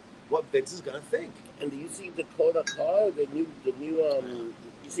worried what Vince is gonna think. And do you see Dakota Kai, the new you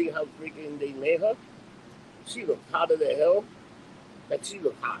see how freaking they made her? She looked hot as the hell. Like she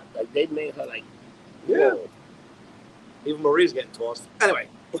looked hot. Like they made her like, yeah. whoa. Even Marie's getting tossed. Anyway,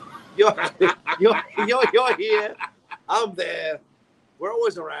 you're here. I'm there. We're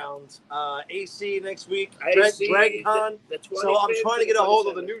always around. AC next week. Dragon Con. So I'm trying to get a hold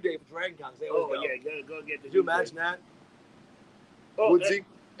of the New Day for Dragon Con. Oh yeah, go get the. Could you imagine that? Oh,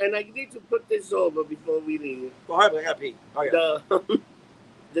 and I need to put this over before we leave. All right, I gotta pee.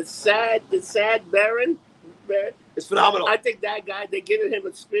 The sad Baron. It's phenomenal. I think that guy, they're giving him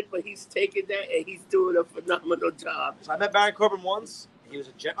a script, but he's taking that and he's doing a phenomenal job. So I met Baron Corbin once. He was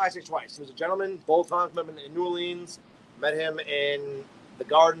I say twice. He was a gentleman both times. Met him in New Orleans. Met him in the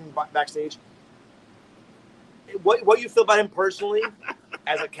Garden backstage. What you feel about him personally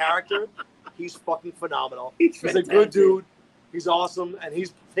as a character? He's fucking phenomenal. He's a good dude. He's awesome, and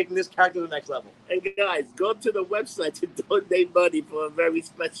he's taking this character to the next level. And guys, go to the website to donate money for a very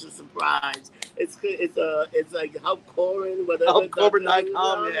special surprise. It's like Help Corbin, whatever.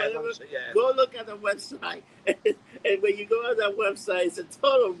 HelpCorbin.com. Yeah. Go look at the website, and when you go on that website, it's a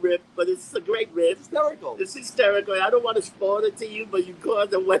total rip, but it's a great rip. Hysterical. It's hysterical. I don't want to spoil it to you, but you go on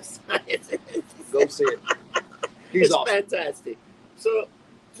the website. Go see it. He's awesome. Fantastic. So,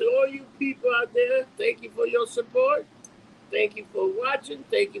 to all you people out there, thank you for your support. Thank you for watching.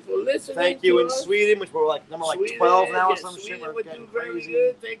 Thank you for listening. Thank you in us. Sweden, which we're like number Sweden, 12 now or some Sweden shit. We're would getting do very crazy.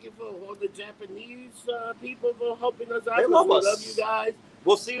 good. Thank you for all the Japanese people for helping us out. They love us. We love you guys.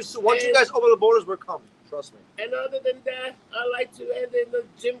 We'll see you soon. Once you guys open the borders, we're coming. Trust me. And other than that, I like to end in the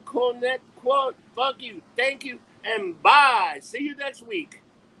Jim Cornette quote. Fuck you. Thank you. And bye. See you next week.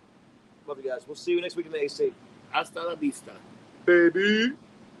 Love you guys. We'll see you next week in the AC. Hasta la vista. Baby.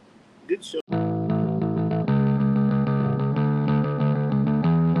 Good show.